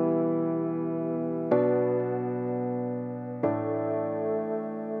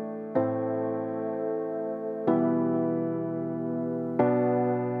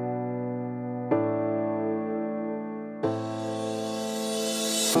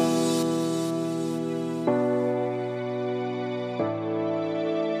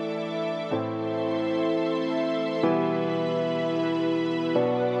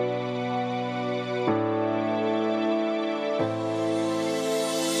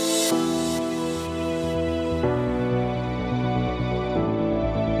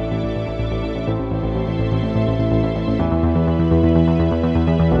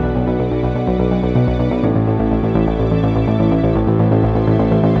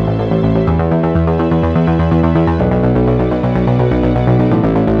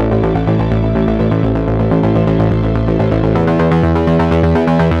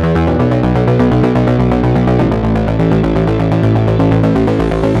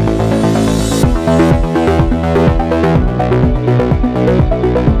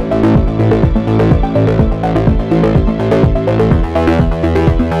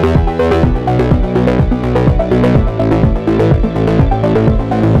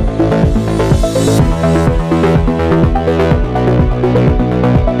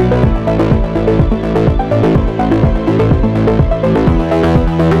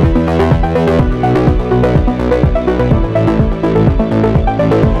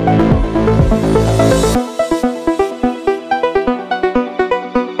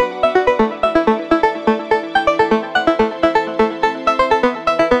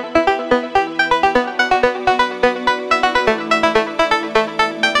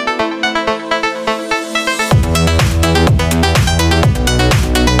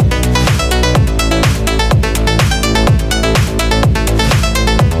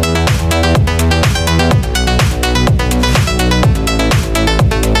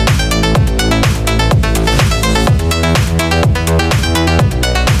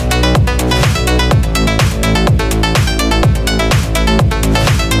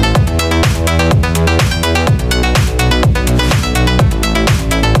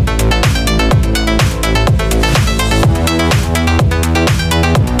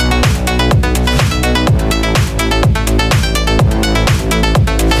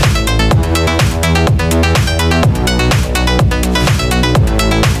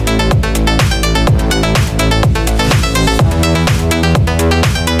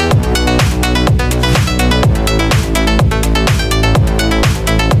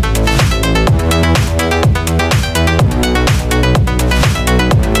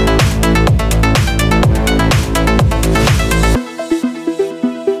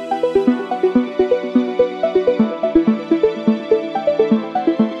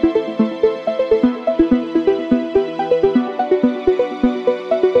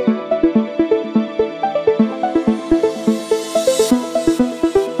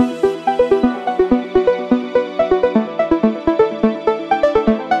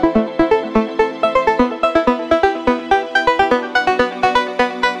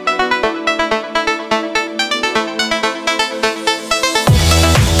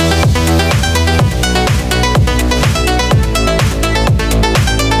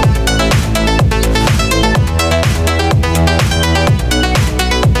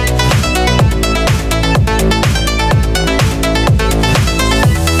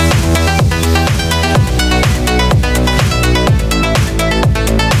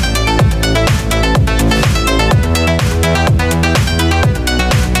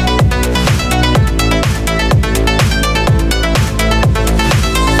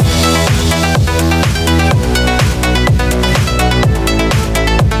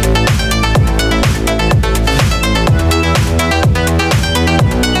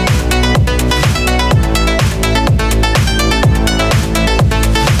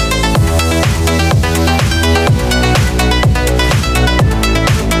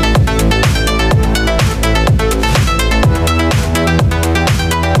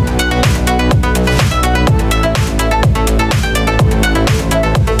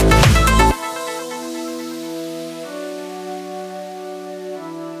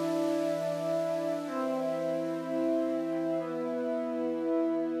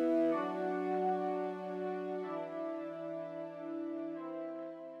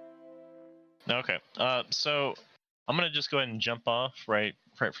 Okay. So I'm gonna just go ahead and jump off right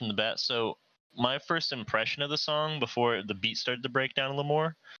from the bat. So my first impression of the song before the beat started to break down a little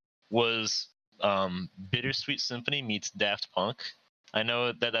more was Bittersweet Symphony meets Daft Punk. I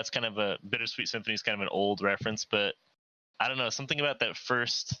know that that's kind of a Bittersweet Symphony is kind of an old reference, but I don't know, something about the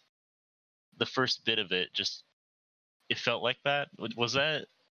first bit of it just it felt like that. Was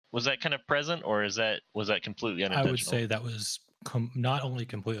that kind of present, or was that completely I would unintentional? say that was not only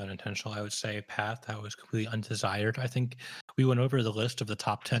completely unintentional. I would say a path that was completely undesired. I think we went over the list of the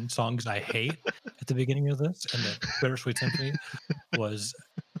top 10 songs I hate at the beginning of this, and the Bittersweet Symphony was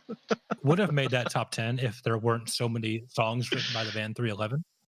would have made that top 10 if there weren't so many songs written by the band 311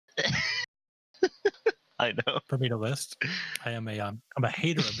 I know. for me to list. I'm a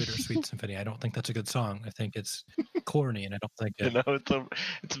hater of Bittersweet Symphony. I don't think that's a good song. I think it's corny, and I don't think You know,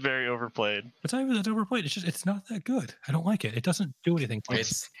 it's very overplayed. it's not even that overplayed. It's just it's not that good. I don't like it. It doesn't do anything for me.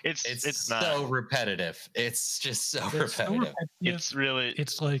 It's not. so repetitive. It's just so It's so repetitive. repetitive. It's really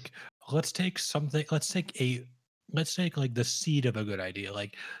It's like let's take something. Let's take like the seed of a good idea,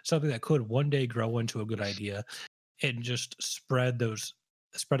 like something that could one day grow into a good idea, and just spread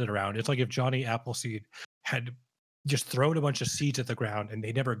it around. It's like if Johnny Appleseed had just thrown a bunch of seeds at the ground and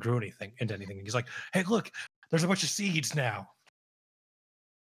they never grew into anything. And he's like, hey, look, there's a bunch of seeds now,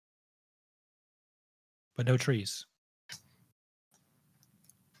 but no trees.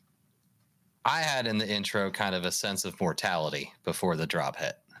 I had in the intro kind of a sense of mortality before the drop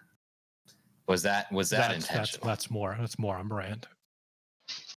hit. Was that intentional? That's more on brand.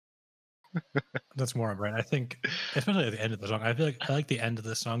 That's more on brand. I think, especially at the end of the song, I like the end of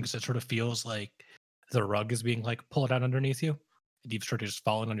the song because it sort of feels like the rug is being like pulled out underneath you, and you've sort of just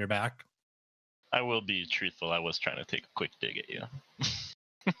fallen on your back. I will be truthful. I was trying to take a quick dig at you.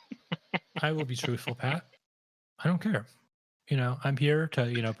 I will be truthful, Pat. I don't care. I'm here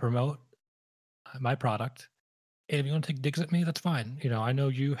to promote my product. And if you want to take digs at me, that's fine. I know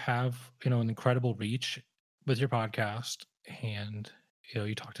you have an incredible reach with your podcast, and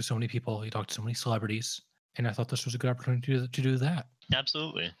you talk to so many people, you talk to so many celebrities, and I thought this was a good opportunity to do that.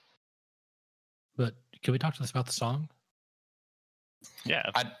 Absolutely. But can we talk to us about the song? Yeah.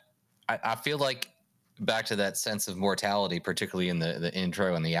 I feel like back to that sense of mortality, particularly in the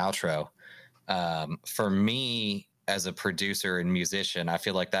intro and the outro. For me, as a producer and musician, I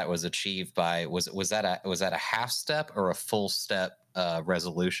feel like that was achieved by was that a half step or a full step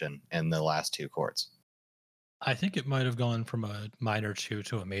resolution in the last two chords? I think it might have gone from a minor 2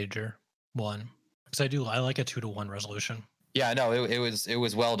 to a major 1, because I like a 2-to-1 resolution. Yeah, no, it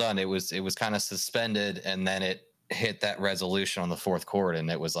was well done. It was kind of suspended, and then it hit that resolution on the fourth chord,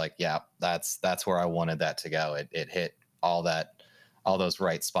 and it was like, yeah, that's where I wanted that to go. It hit all those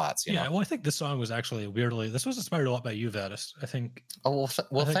right spots. You know? Well, I think this song was actually weirdly. This was inspired a lot by you, Vatis. I think. Oh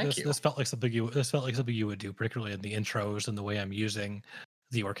well, thank you. This felt like something you. This felt like something you would do, particularly in the intros and the way I'm using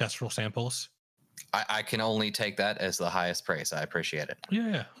the orchestral samples. I can only take that as the highest praise. I appreciate it.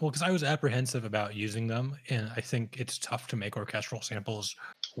 Yeah. Well, because I was apprehensive about using them, and I think it's tough to make orchestral samples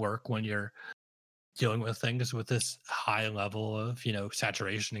work when you're dealing with things with this high level of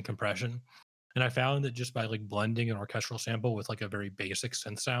saturation and compression. And I found that just by like blending an orchestral sample with like a very basic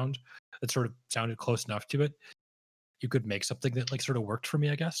synth sound that sort of sounded close enough to it, you could make something that like sort of worked for me,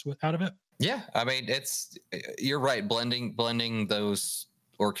 I guess, out of it. Yeah, I mean, you're right. Blending those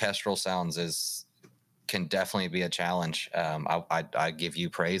orchestral sounds can definitely be a challenge. I give you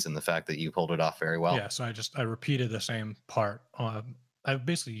praise in the fact that you pulled it off very well. Yeah, so I repeated the same part. I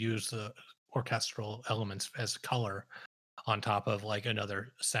basically used the orchestral elements as color on top of like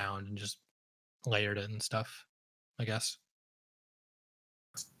another sound and just layered it and stuff, I guess.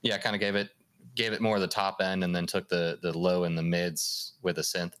 Yeah, kind of gave it more of the top end, and then took the low and the mids with a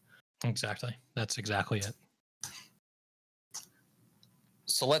synth. Exactly. That's exactly it.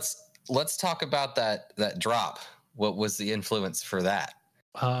 So let's talk about that drop. What was the influence for that?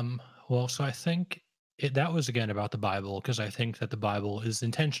 Well, so I think that was again about the Bible, because I think that the Bible is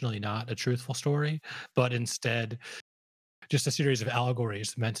intentionally not a truthful story, but instead just a series of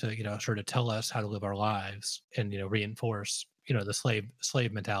allegories meant to sort of tell us how to live our lives and reinforce the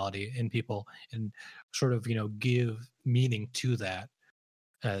slave mentality in people, and sort of give meaning to that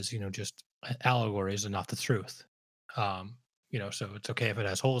as just allegories and not the truth. So it's okay if it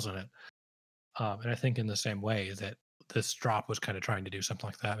has holes in it. And I think in the same way that this drop was kind of trying to do something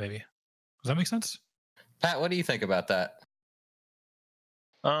like that. Maybe. Does that make sense? Pat, what do you think about that?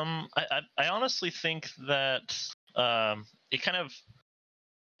 I honestly think that it kind of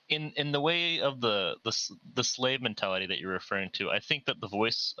in the way of the slave mentality that you're referring to. I think that the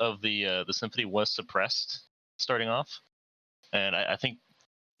voice of the symphony was suppressed starting off, and I think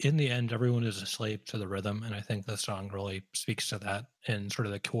in the end, everyone is a slave to the rhythm, and I think the song really speaks to that and sort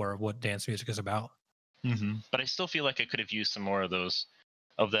of the core of what dance music is about. But I still feel like I could have used some more of those,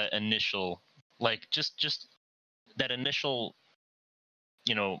 of that initial, like just that initial,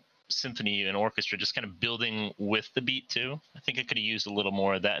 symphony and orchestra, just kind of building with the beat too. I think I could have used a little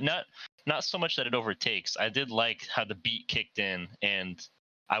more of that. Not so much that it overtakes. I did like how the beat kicked in and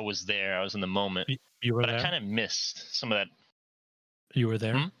I was there. I was in the moment. You were But there. I kind of missed some of that. You were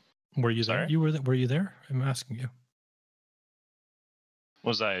there. Were you there? Sorry? Were you there? I'm asking you.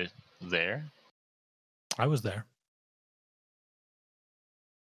 Was I there? I was there.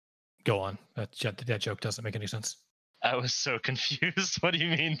 Go on. That joke doesn't make any sense. I was so confused. What do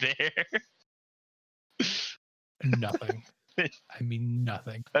you mean there? Nothing. I mean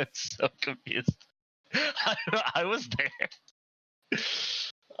nothing. I'm so confused. I was there.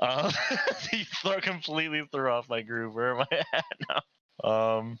 You completely threw off my groove. Where am I at now?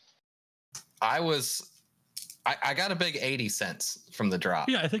 I got a big 80 cents from the drop.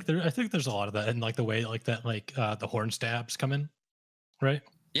 Yeah, I think there's a lot of that, and like the way the horn stabs come in, right?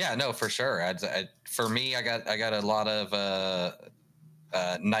 Yeah, no, for sure. For me, I got a lot of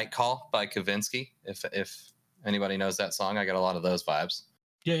Night Call by Kavinsky. If anybody knows that song, I got a lot of those vibes.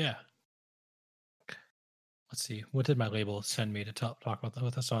 Yeah. Let's see. What did my label send me to talk about that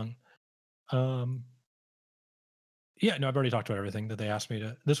with the song? Yeah, no, I've already talked about everything that they asked me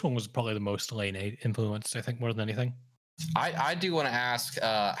to. This one was probably the most Lane 8 influenced, I think, more than anything. I do want to ask,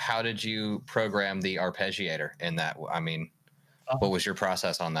 how did you program the arpeggiator in that? I mean, what was your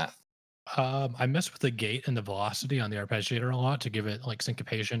process on that? I messed with the gate and the velocity on the arpeggiator a lot to give it like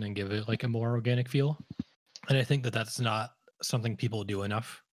syncopation and give it like a more organic feel. And I think that that's not something people do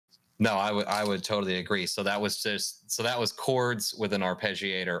enough. No, I would totally agree. So that was chords with an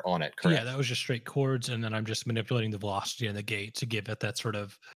arpeggiator on it, correct? Yeah, that was just straight chords, and then I'm just manipulating the velocity and the gate to give it that sort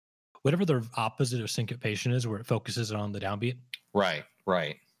of whatever the opposite of syncopation is, where it focuses on the downbeat. Right.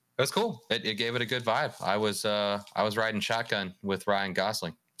 That's cool. It gave it a good vibe. I was riding shotgun with Ryan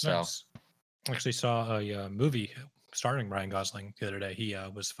Gosling. So nice. I actually saw a movie starring Ryan Gosling the other day. He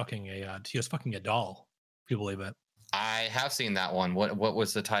was fucking a doll. If you believe it. I have seen that one. What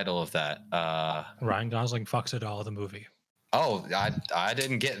was the title of that? Ryan Gosling fucks a doll. The movie. Oh, I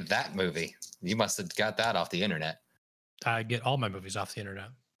didn't get that movie. You must have got that off the internet. I get all my movies off the internet.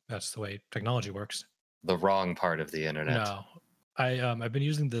 That's the way technology works. The wrong part of the internet. No, I've been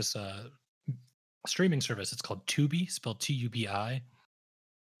using this streaming service. It's called Tubi, spelled Tubi,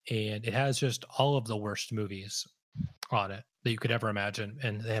 and it has just all of the worst movies on it that you could ever imagine,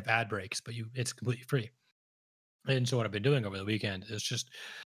 and they have ad breaks, but it's completely free. And so what I've been doing over the weekend is just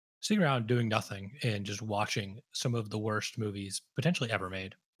sitting around doing nothing and just watching some of the worst movies potentially ever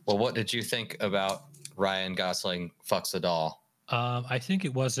made. Well, what did you think about Ryan Gosling fucks a doll? I think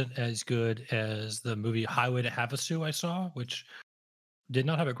it wasn't as good as the movie Highway to Havasu I saw, which did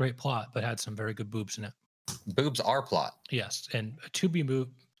not have a great plot, but had some very good boobs in it. Boobs are plot. Yes, and Tubi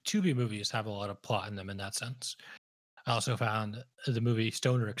movies have a lot of plot in them in that sense. I also found the movie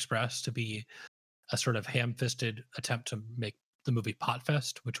Stoner Express to be a sort of ham-fisted attempt to make the movie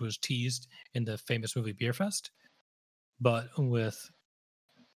Potfest, which was teased in the famous movie Beer Fest, but with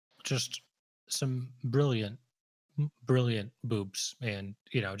just some brilliant boobs and,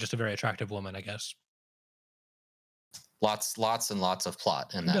 just a very attractive woman, I guess. Lots and lots of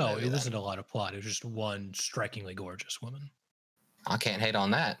plot in that No, movie, it wasn't a lot of plot. It was just one strikingly gorgeous woman. I can't hate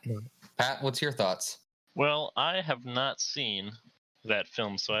on that. No. Pat, what's your thoughts? Well, I have not seen that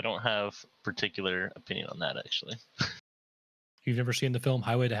film, so I don't have particular opinion on that, actually. You've never seen the film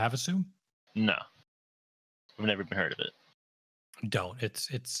Highway to Havasu? No. I've never even heard of it. Don't.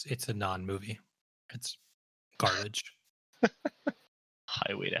 It's a non-movie. It's garbage.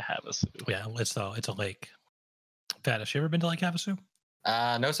 Highway to Havasu. Yeah, it's a lake. Pat, have you ever been to Lake Havasu?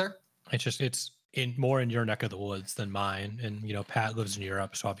 No, sir. It's more in your neck of the woods than mine, and Pat lives in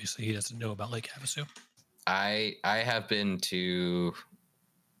Europe, so obviously he doesn't know about Lake Havasu. I have been to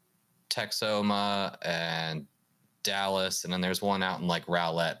Texoma and Dallas, and then there's one out in like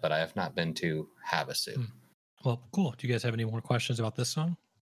Rowlett, but I have not been to Havasu. Well, cool. Do you guys have any more questions about this song?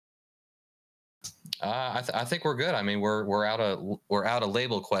 I think we're good. I mean, we're out of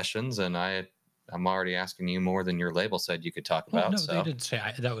label questions, and I'm already asking you more than your label said you could talk about. No, so. They didn't say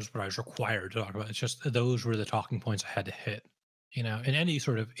that was what I was required to talk about. It's just those were the talking points I had to hit. In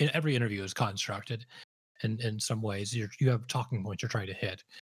every interview is constructed, and in some ways you have talking points you're trying to hit,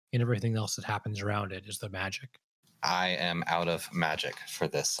 and everything else that happens around it is the magic. I am out of magic for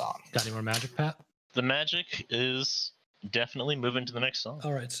this song. Got any more magic, Pat? The magic is definitely moving to the next song.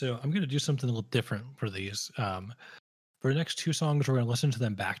 All right, so I'm going to do something a little different for these. For the next two songs, we're going to listen to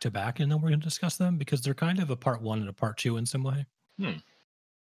them back to back, and then we're going to discuss them because they're kind of a part one and a part two in some way.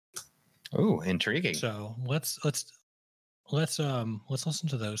 Ooh, intriguing. So let's listen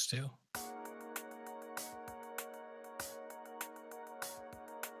to those two.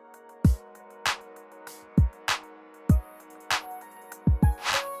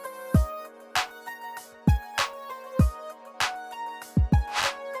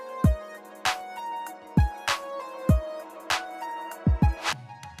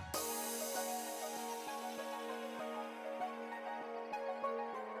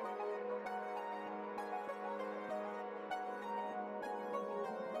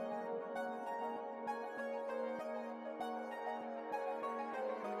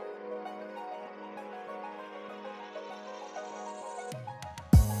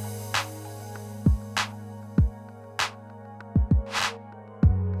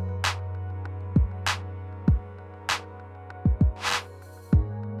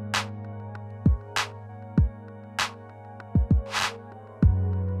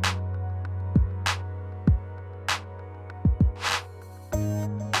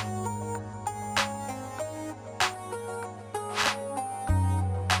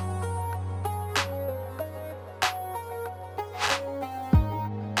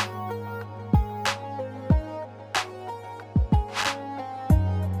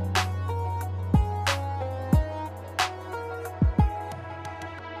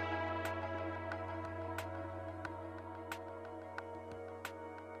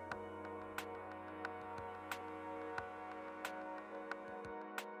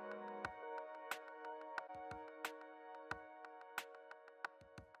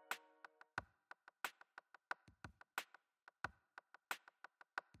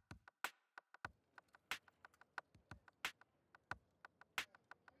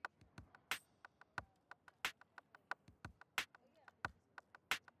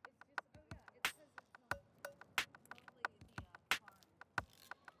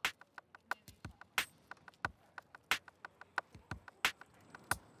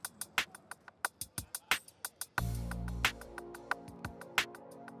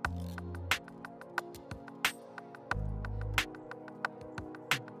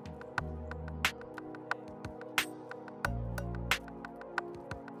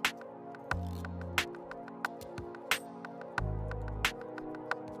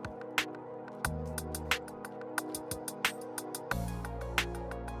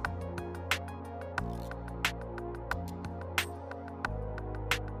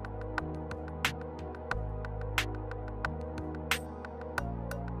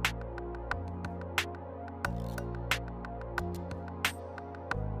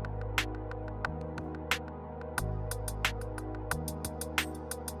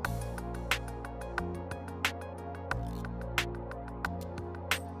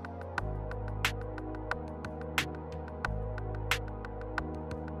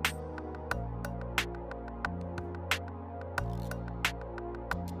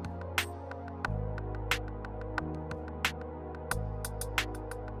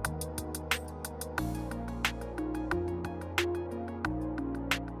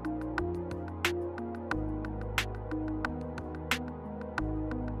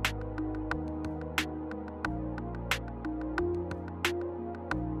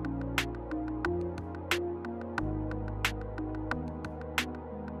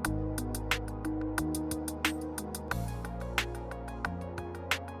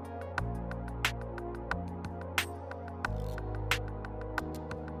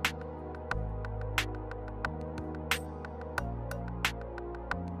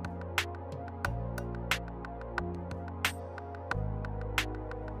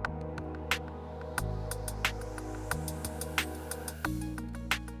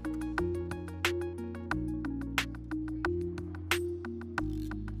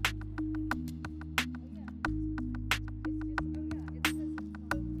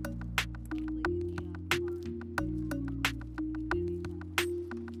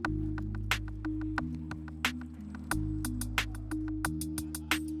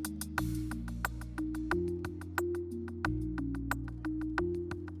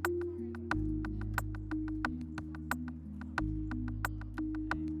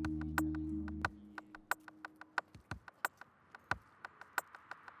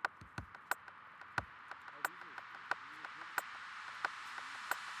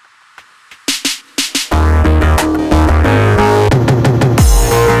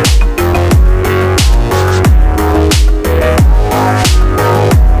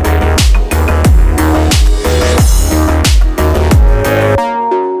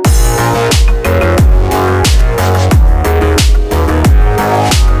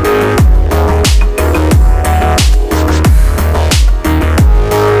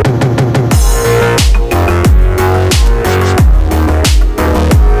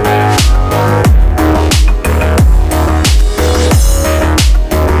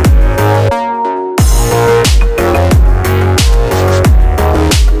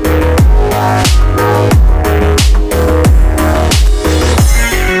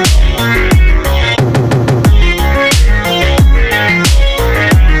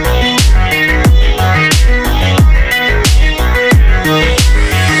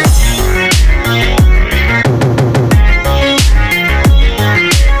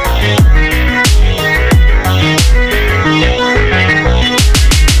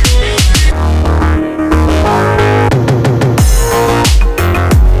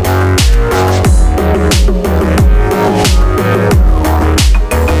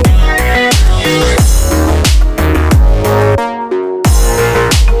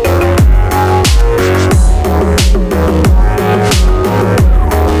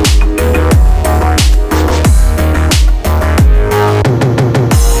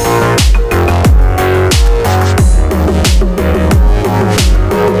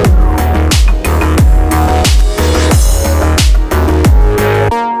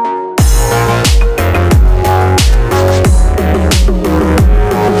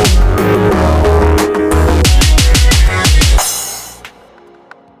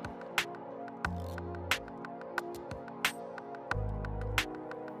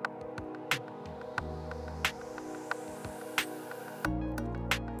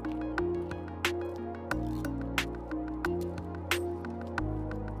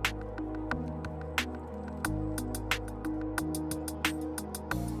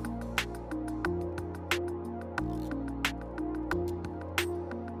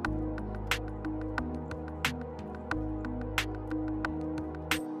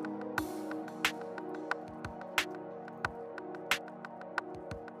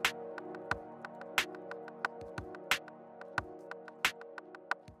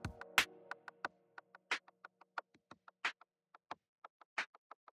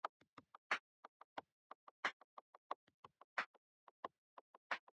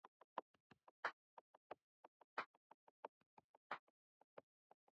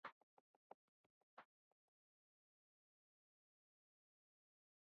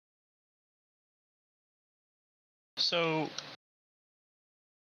 So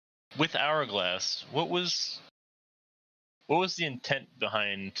with Hourglass, what was the intent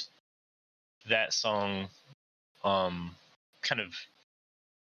behind that song kind of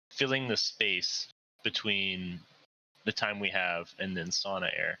filling the space between the time we have and then Sauna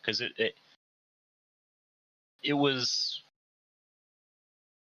Air? Because it was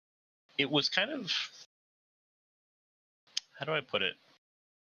kind of, how do I put it?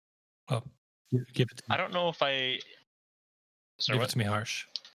 Oh, give it to me. I don't know if I. Sorry, Give what? it to me, Harsh.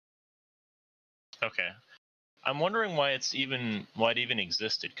 Okay. I'm wondering why it even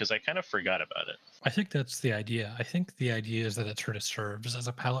existed, because I kind of forgot about it. I think that's the idea. I think the idea is that it sort of serves as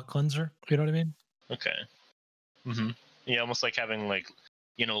a palate cleanser. You know what I mean? Okay. Yeah, almost like having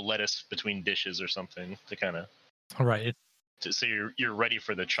lettuce between dishes or something to kind of, Right. so you're ready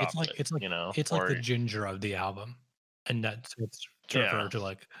for the chocolate. It's like the ginger of the album, and that's it's to Yeah. refer to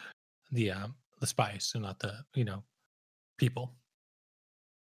like the spice and not the people.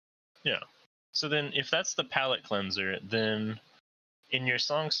 Yeah. So then, if that's the palate cleanser, then in your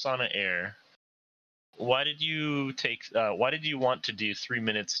song "Sauna Air," why did you want to do 3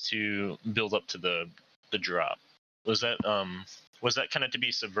 minutes to build up to the drop? Was that kind of to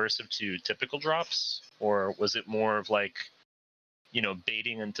be subversive to typical drops, or was it more of like,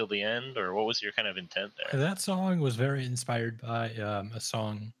 baiting until the end, or what was your kind of intent there? That song was very inspired by a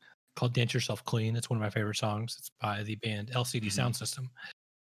song called "Dance Yourself Clean." It's one of my favorite songs. It's by the band LCD Sound System.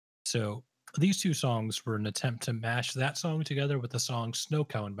 So these two songs were an attempt to mash that song together with the song "Snow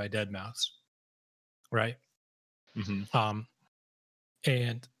Cone" by Deadmau5, right?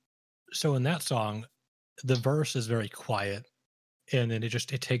 And so in that song, the verse is very quiet, and then it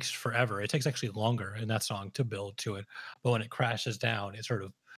takes forever. It takes actually longer in that song to build to it, but when it crashes down, it sort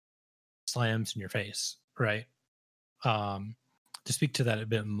of slams in your face, right? To speak to that a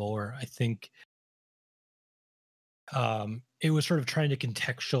bit more, I think it was sort of trying to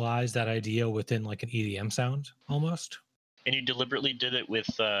contextualize that idea within like an EDM sound almost. And you deliberately did it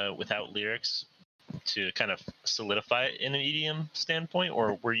without lyrics to kind of solidify it in an EDM standpoint,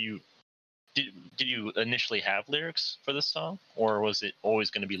 or did you initially have lyrics for this song, or was it always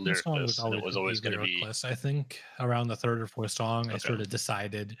going to be The song was lyricless? And it was always going to be lyricless. I think around the third or fourth song, I Okay. sort of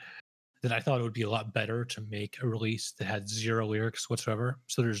decided that I thought it would be a lot better to make a release that had zero lyrics whatsoever.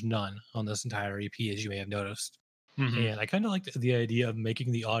 So there's none on this entire EP, as you may have noticed. And I kind of liked the idea of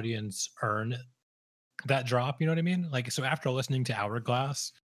making the audience earn that drop. You know what I mean? Like, so after listening to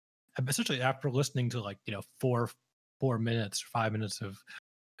Hourglass, essentially after listening to like 4 minutes, 5 minutes of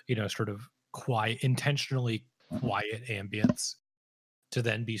sort of quiet, intentionally quiet ambience, to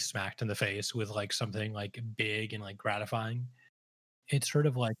then be smacked in the face with like something like big and like gratifying. It's sort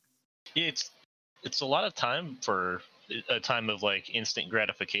of like, Yeah, it's a lot of time for a time of like instant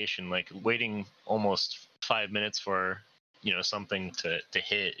gratification, like waiting almost 5 minutes for something to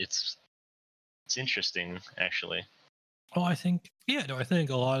hit. It's interesting, actually. oh, I think I think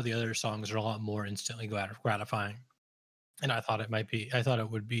a lot of the other songs are a lot more instantly gratifying, and I thought it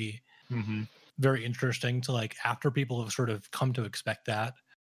would be very interesting to, like, after people have sort of come to expect that,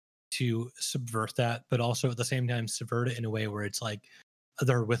 to subvert that, but also at the same time subvert it in a way where it's like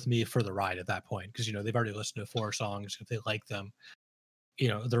they're with me for the ride at that point, because they've already listened to 4 songs. If they like them,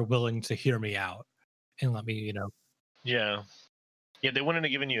 they're willing to hear me out and let me. Yeah, they wouldn't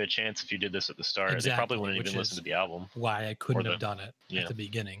have given you a chance if you did this at the start. They probably Exactly, wouldn't which even listen is to the album. why I couldn't the- have done it yeah. at the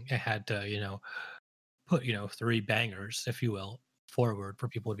beginning. I had to put 3 bangers, if you will, forward for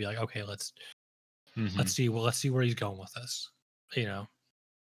people to be like, okay, let's see where he's going with this.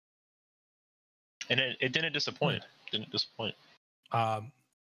 And it didn't disappoint. A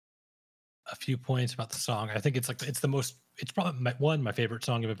few points about the song. I think it's probably one, my favorite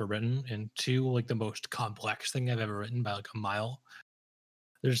song I've ever written, and two, like the most complex thing I've ever written by like a mile.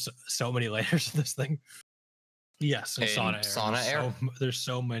 There's so many layers in this thing. Yes, and Sauna Air. There's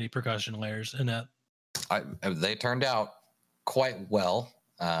so many percussion layers in it. They turned out quite well,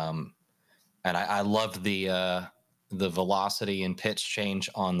 and I loved the velocity and pitch change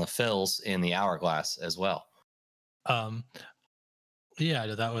on the fills in the Hourglass as well. Yeah,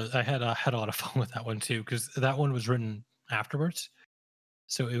 I had a lot of fun with that one too, because that one was written afterwards,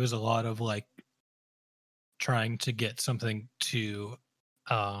 so it was a lot of like trying to get something to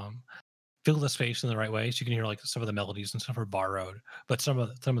fill the space in the right way, so you can hear like some of the melodies and stuff are borrowed, but some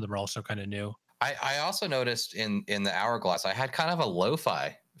of them are also kind of new. I also noticed in the Hourglass, I had kind of a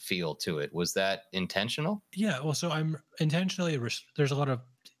lo-fi feel to it. Was that intentional? Yeah, well, so I'm intentionally there's a lot of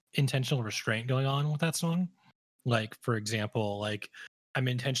intentional restraint going on with that song. Like, for example, like I'm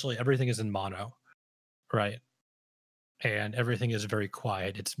intentionally, everything is in mono, right? And everything is very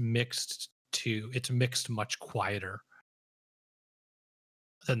quiet. It's mixed it's mixed much quieter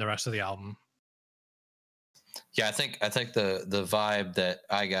than the rest of the album. Yeah, I think the vibe that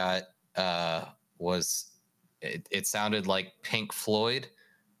I got was it sounded like Pink Floyd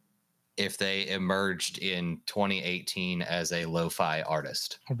if they emerged in 2018 as a lo-fi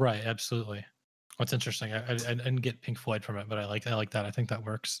artist. Right, absolutely. What's interesting, I didn't get Pink Floyd from it, but I like that. I think that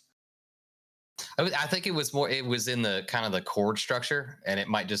works. I think it was in the kind of the chord structure, and it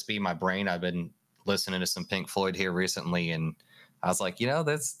might just be my brain. I've been listening to some Pink Floyd here recently, and I was like,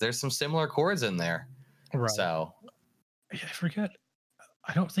 there's some similar chords in there. Right. So I forget.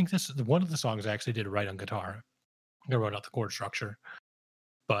 I don't think one of the songs I actually did write on guitar. I wrote out the chord structure,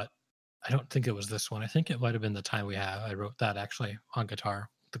 but I don't think it was this one. I think it might have been The Time We Have. I wrote that actually on guitar,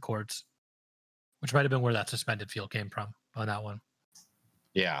 the chords, which might have been where that suspended feel came from on that one.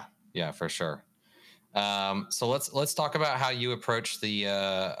 Yeah, for sure. So let's talk about how you approach the.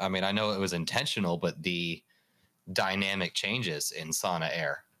 I mean, I know it was intentional, but the dynamic changes in Sauna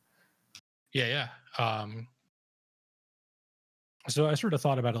Air. Yeah. So I sort of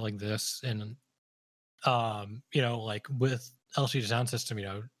thought about it like this, and like with LCD Sound System,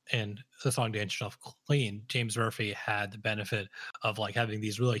 and the song Dance Yourself Clean, James Murphy had the benefit of like having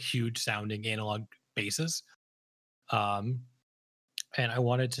these really huge sounding analog basses. And I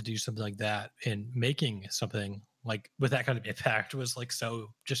wanted to do something like that, and making something like with that kind of impact was like so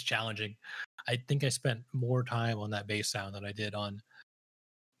just challenging. I think I spent more time on that bass sound than I did on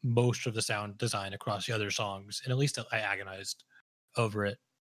most of the sound design across the other songs, and at least I agonized over it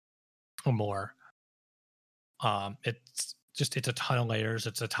more. It's a ton of layers,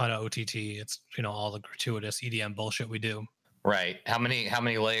 it's a ton of OTT, it's all the gratuitous EDM bullshit we do. Right. How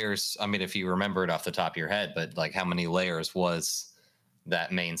many layers? I mean, if you remember it off the top of your head, but like how many layers was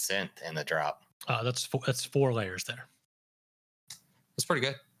that main synth in the drop? That's 4 layers there. It's pretty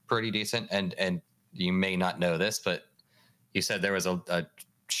good, pretty decent. And you may not know this, but you said there was a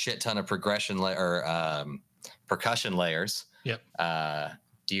shit ton of percussion layers. Yep.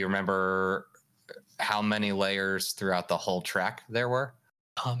 Do you remember how many layers throughout the whole track there were?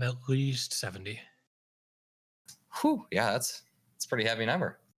 At least 70. Whew, yeah, that's a pretty heavy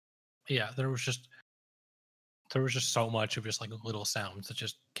number. Yeah, there was just so much of just like little sounds that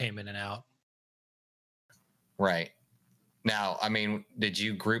just came in and out. Right. Now, I mean, did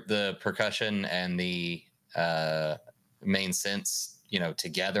you group the percussion and the main synths,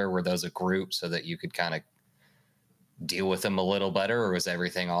 together? Were those a group so that you could kind of deal with them a little better, or was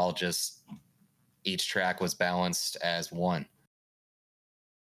everything all just each track was balanced as one?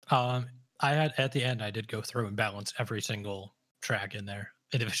 I had at the end I did go through and balance every single track in there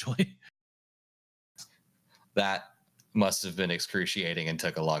individually. That must have been excruciating and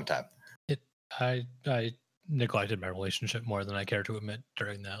took a long time. I neglected my relationship more than I care to admit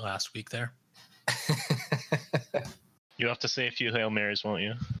during that last week there. You have to say a few Hail Marys, won't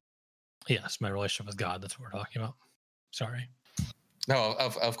you? Yes, my relationship with God, that's what we're talking about. Sorry. No,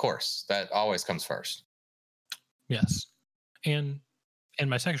 of course. That always comes first. Yes. And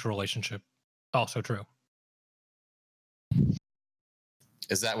my sexual relationship, also true.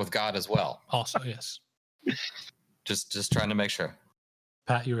 Is that with God as well? Also, yes. Just trying to make sure.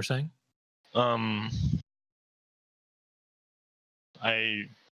 Pat, you were saying? What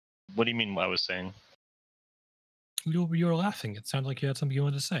do you mean I was saying? You were laughing. It sounded like you had something you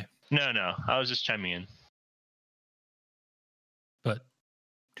wanted to say. No, I was just chiming in. But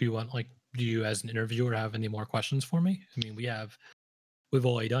do you as an interviewer have any more questions for me? I mean, we've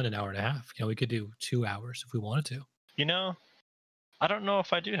only done an hour and a half. We could do 2 hours if we wanted to. I don't know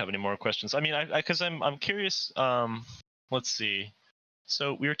if I do have any more questions. I mean, because I'm curious. Let's see.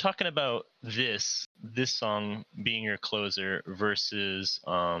 So we were talking about this song being your closer versus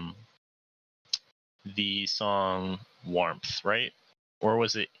the song Warmth, right? Or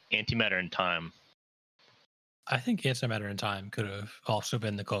was it Antimatter in Time? I think Antimatter in Time could have also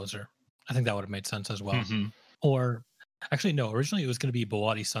been the closer. I think that would have made sense as well. Mm-hmm. Or actually, no. Originally, it was going to be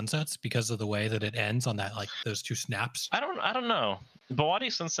Bawadi Sunsets because of the way that it ends on that, like those 2 snaps. I don't know.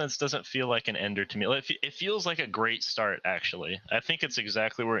 Bawadi Sunsets doesn't feel like an ender to me. It feels like a great start, actually. I think it's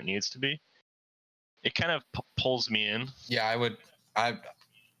exactly where it needs to be. It kind of pulls me in. Yeah,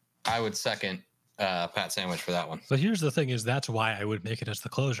 I would second Pat Sandwich for that one. But here's the thing: is that's why I would make it as the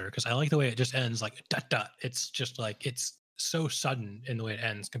closer, because I like the way it just ends like dot dot. It's just like it's so sudden in the way it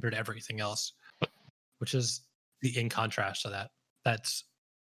ends compared to everything else, which is in contrast to that. That's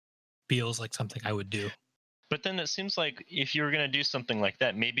feels like something I would do. But then it seems like if you were going to do something like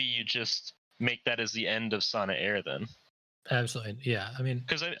that, maybe you just make that as the end of Sauna Air then. Absolutely, yeah. I mean,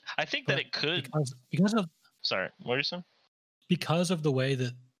 because I think that it could because of sorry, what are you saying? Because of the way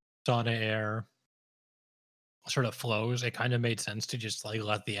that Sauna Air sort of flows, it kind of made sense to just like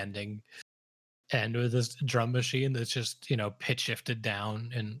let the ending end with this drum machine that's just, you know, pitch shifted down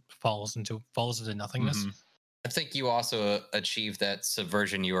and falls into nothingness. Mhm. I think you also achieved that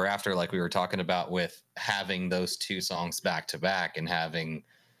subversion you were after, like we were talking about with having those two songs back to back and having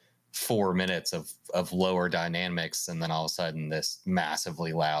 4 minutes of lower dynamics, and then all of a sudden this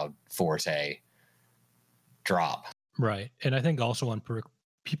massively loud forte drop. Right. And I think also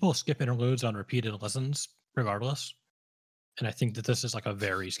people skip interludes on repeated listens regardless. And I think that this is like a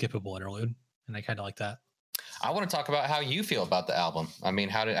very skippable interlude. And I kind of like that. I want to talk about how you feel about the album. I mean,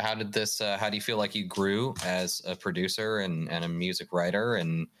 how did this? How do you feel like you grew as a producer and a music writer?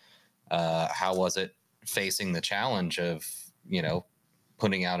 And how was it facing the challenge of, you know,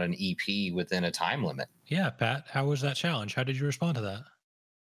 putting out an EP within a time limit? Yeah, Pat, how was that challenge? How did you respond to that?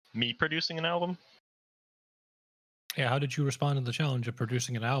 Me producing an album? Yeah, how did you respond to the challenge of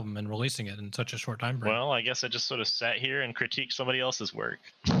producing an album and releasing it in such a short time frame? Well, I guess I just sort of sat here and critiqued somebody else's work.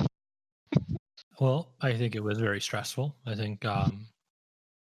 Well, I think it was very stressful. I think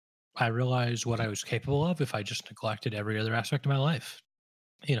I realized what I was capable of if I just neglected every other aspect of my life.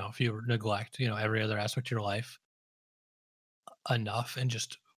 You know, if you neglect, you know, every other aspect of your life enough and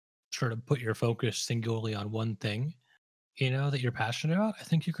just sort of put your focus singularly on one thing, you know, that you're passionate about, I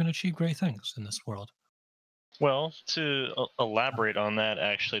think you can achieve great things in this world. Well, to elaborate on that,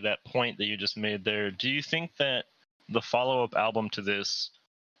 actually, that point that you just made there, do you think that the follow-up album to this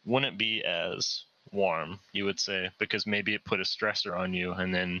wouldn't be as warm, you would say, because maybe it put a stressor on you,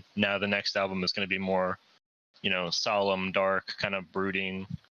 and then now the next album is going to be more, you know, solemn, dark, kind of brooding,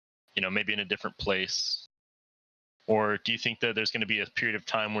 you know, maybe in a different place? Or do you think that there's going to be a period of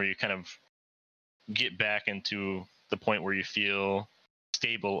time where you kind of get back into the point where you feel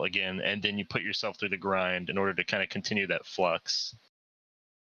stable again, and then you put yourself through the grind in order to kind of continue that flux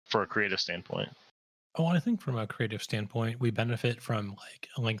for a creative standpoint? Oh, I think from a creative standpoint, we benefit from like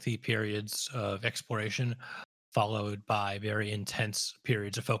lengthy periods of exploration followed by very intense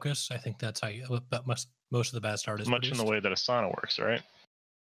periods of focus. I think that's how most of the best art is Much in produced. the way that Asana works, right?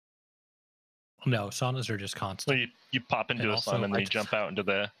 No, saunas are just So constant. you pop into And a also, sauna and then you like- jump out into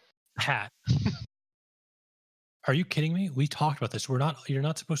the. Pat, are you kidding me? We talked about this. You're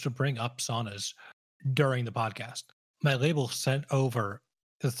not supposed to bring up saunas during the podcast. My label sent over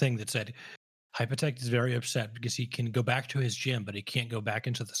the thing that said Hypotech is very upset because he can go back to his gym, but he can't go back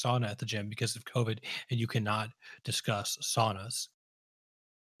into the sauna at the gym because of COVID, and you cannot discuss saunas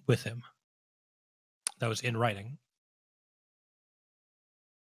with him. That was in writing.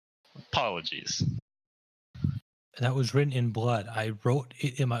 Apologies. And that was written in blood. I wrote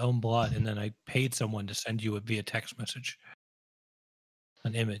it in my own blood, and then I paid someone to send you it via text message.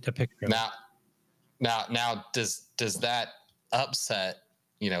 An image, a picture. Now, does that upset?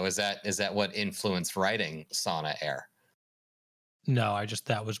 You know, is that what influenced writing Sauna Air? No,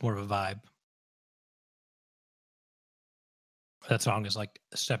 that was more of a vibe. That song is like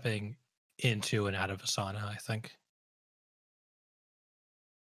stepping into and out of a sauna, I think.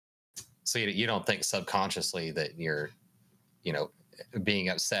 So you don't think subconsciously that you're, you know, being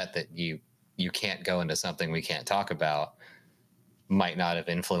upset that you can't go into something we can't talk about might not have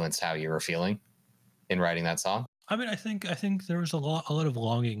influenced how you were feeling in writing that song? I mean, I think there was a lot of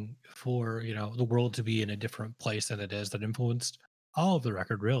longing for, you know, the world to be in a different place than it is that influenced all of the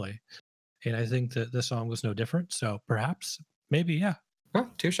record, really. And I think that this song was no different. So perhaps, maybe, yeah. Huh,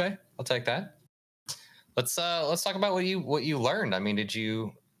 touche. I'll take that. Let's talk about what you learned. I mean, did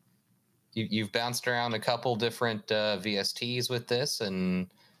you've bounced around a couple different VSTs with this,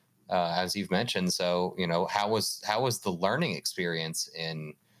 and as you've mentioned, so you know, how was the learning experience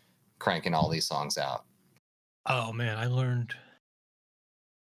in cranking all these songs out? Oh man, I learned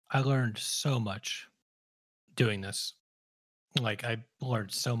so much doing this. Like I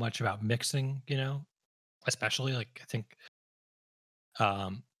learned so much about mixing, you know, especially like I think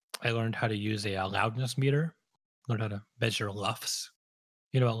I learned how to use a loudness meter, learned how to measure LUFS.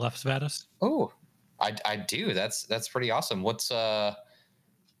 You know what LUFS, Vadis? Oh, I do. That's pretty awesome. What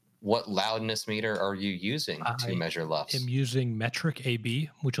loudness meter are you using to measure LUFS? I'm using Metric AB,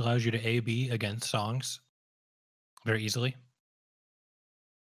 which allows you to AB against songs very easily.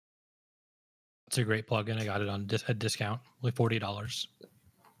 It's a great plugin. I got it on a discount, like $40.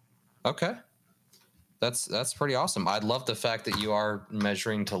 Okay, that's pretty awesome. I love the fact that you are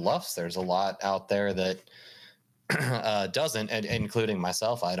measuring to LUFS. There's a lot out there that doesn't, and including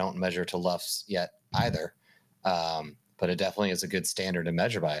myself. I don't measure to LUFS yet either, but it definitely is a good standard to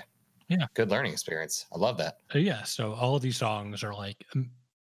measure by. Yeah, good learning experience. I love that. Yeah. So all of these songs are like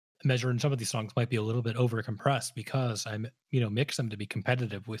measuring some of these songs might be a little bit over compressed because I'm, mix them to be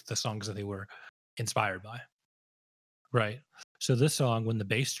competitive with the songs that they were inspired by. Right. So this song, when the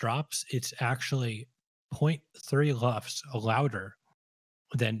bass drops, it's actually 0.3 lufs louder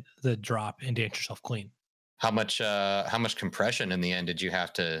than the drop in Dance Yourself Clean. How much compression in the end did you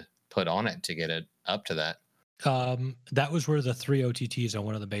have to put on it to get it up to that? That was where the 3 OTTs on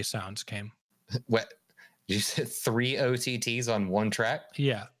one of the bass sounds came. What? You said 3 OTTs on one track?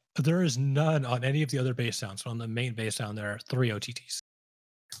 Yeah. There is none on any of the other bass sounds. On the main bass sound, there are 3 OTTs.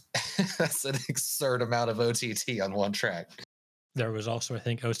 That's an absurd amount of OTT on one track. There was also, I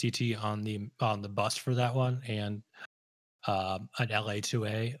think, OTT on the bus for that one, and an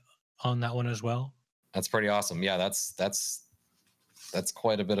LA2A on that one as well. That's pretty awesome. Yeah, that's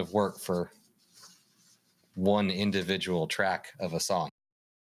quite a bit of work for one individual track of a song.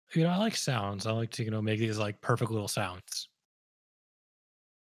 I like sounds. I like to, make these like perfect little sounds.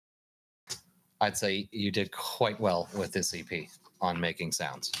 I'd say you did quite well with this EP on making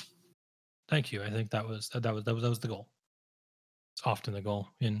sounds. Thank you. I think that was the goal. It's often the goal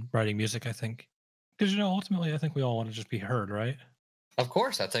in writing music, I think, because ultimately, I think we all want to just be heard, right? Of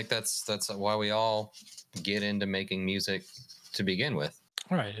course, I think that's why we all get into making music to begin with.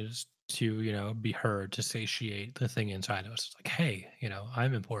 Right, is to be heard, to satiate the thing inside of us. It's like, hey,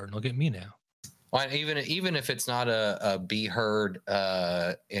 I'm important. Look at me now. Well, even if it's not a be heard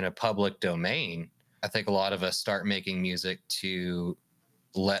in a public domain, I think a lot of us start making music to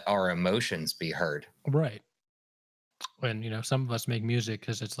let our emotions be heard. Right. And some of us make music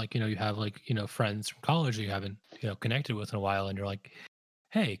because it's like you have like friends from college you haven't connected with in a while, and you're like,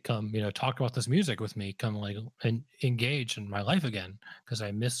 hey, come talk about this music with me. Come like and engage in my life again because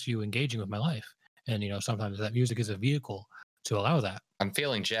I miss you engaging with my life. And sometimes that music is a vehicle to allow that. I'm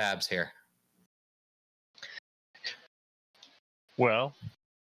feeling jabs here. Well,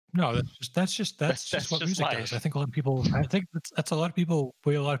 no, that's just what music life. does. I think a lot of people. I think that's a lot of people.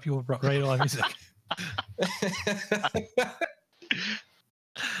 A lot of people write a lot of music.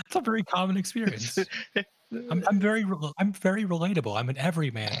 It's a very common experience. I'm very relatable. I'm an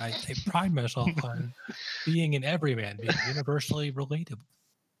everyman. I pride myself on being an everyman, being universally relatable.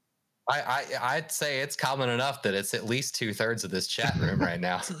 I'd say it's common enough that it's at least 2/3 of this chat room right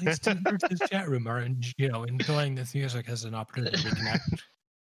now. It's at least 2/3 of this chat room are enjoying this music as an opportunity to reconnect.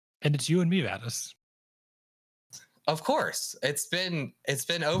 And it's you and me, Vatis. Of course, it's been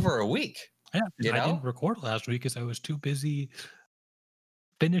over a week. Yeah, I didn't record last week because I was too busy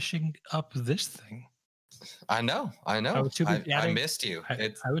finishing up this thing. I know. I missed you.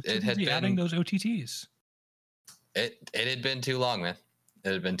 I was too busy adding those OTTs. It had been too long, man.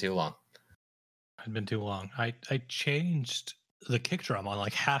 It had been too long. Had been too long. I changed the kick drum on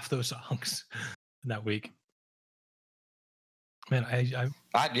like half those songs that week. Man, you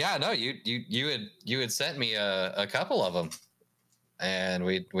had sent me a couple of them, and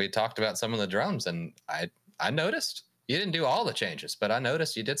we talked about some of the drums, and I noticed you didn't do all the changes, but I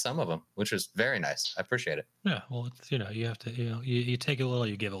noticed you did some of them, which was very nice. I appreciate it. Yeah, well, it's you have to you take a little,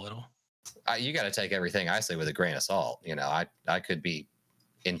 you give a little. You got to take everything I say with a grain of salt. I could be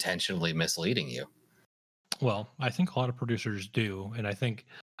intentionally misleading you. Well, I think a lot of producers do, and I think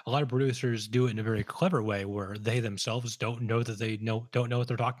a lot of producers do it in a very clever way where they themselves don't know that they don't know what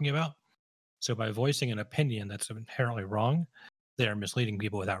they're talking about. So by voicing an opinion that's inherently wrong, they are misleading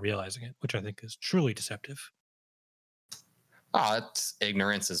people without realizing it, which I think is truly deceptive. Oh, it's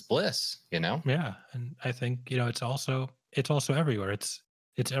ignorance is bliss, Yeah, and I think it's also everywhere. It's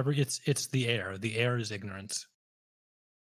the air. The air is ignorance.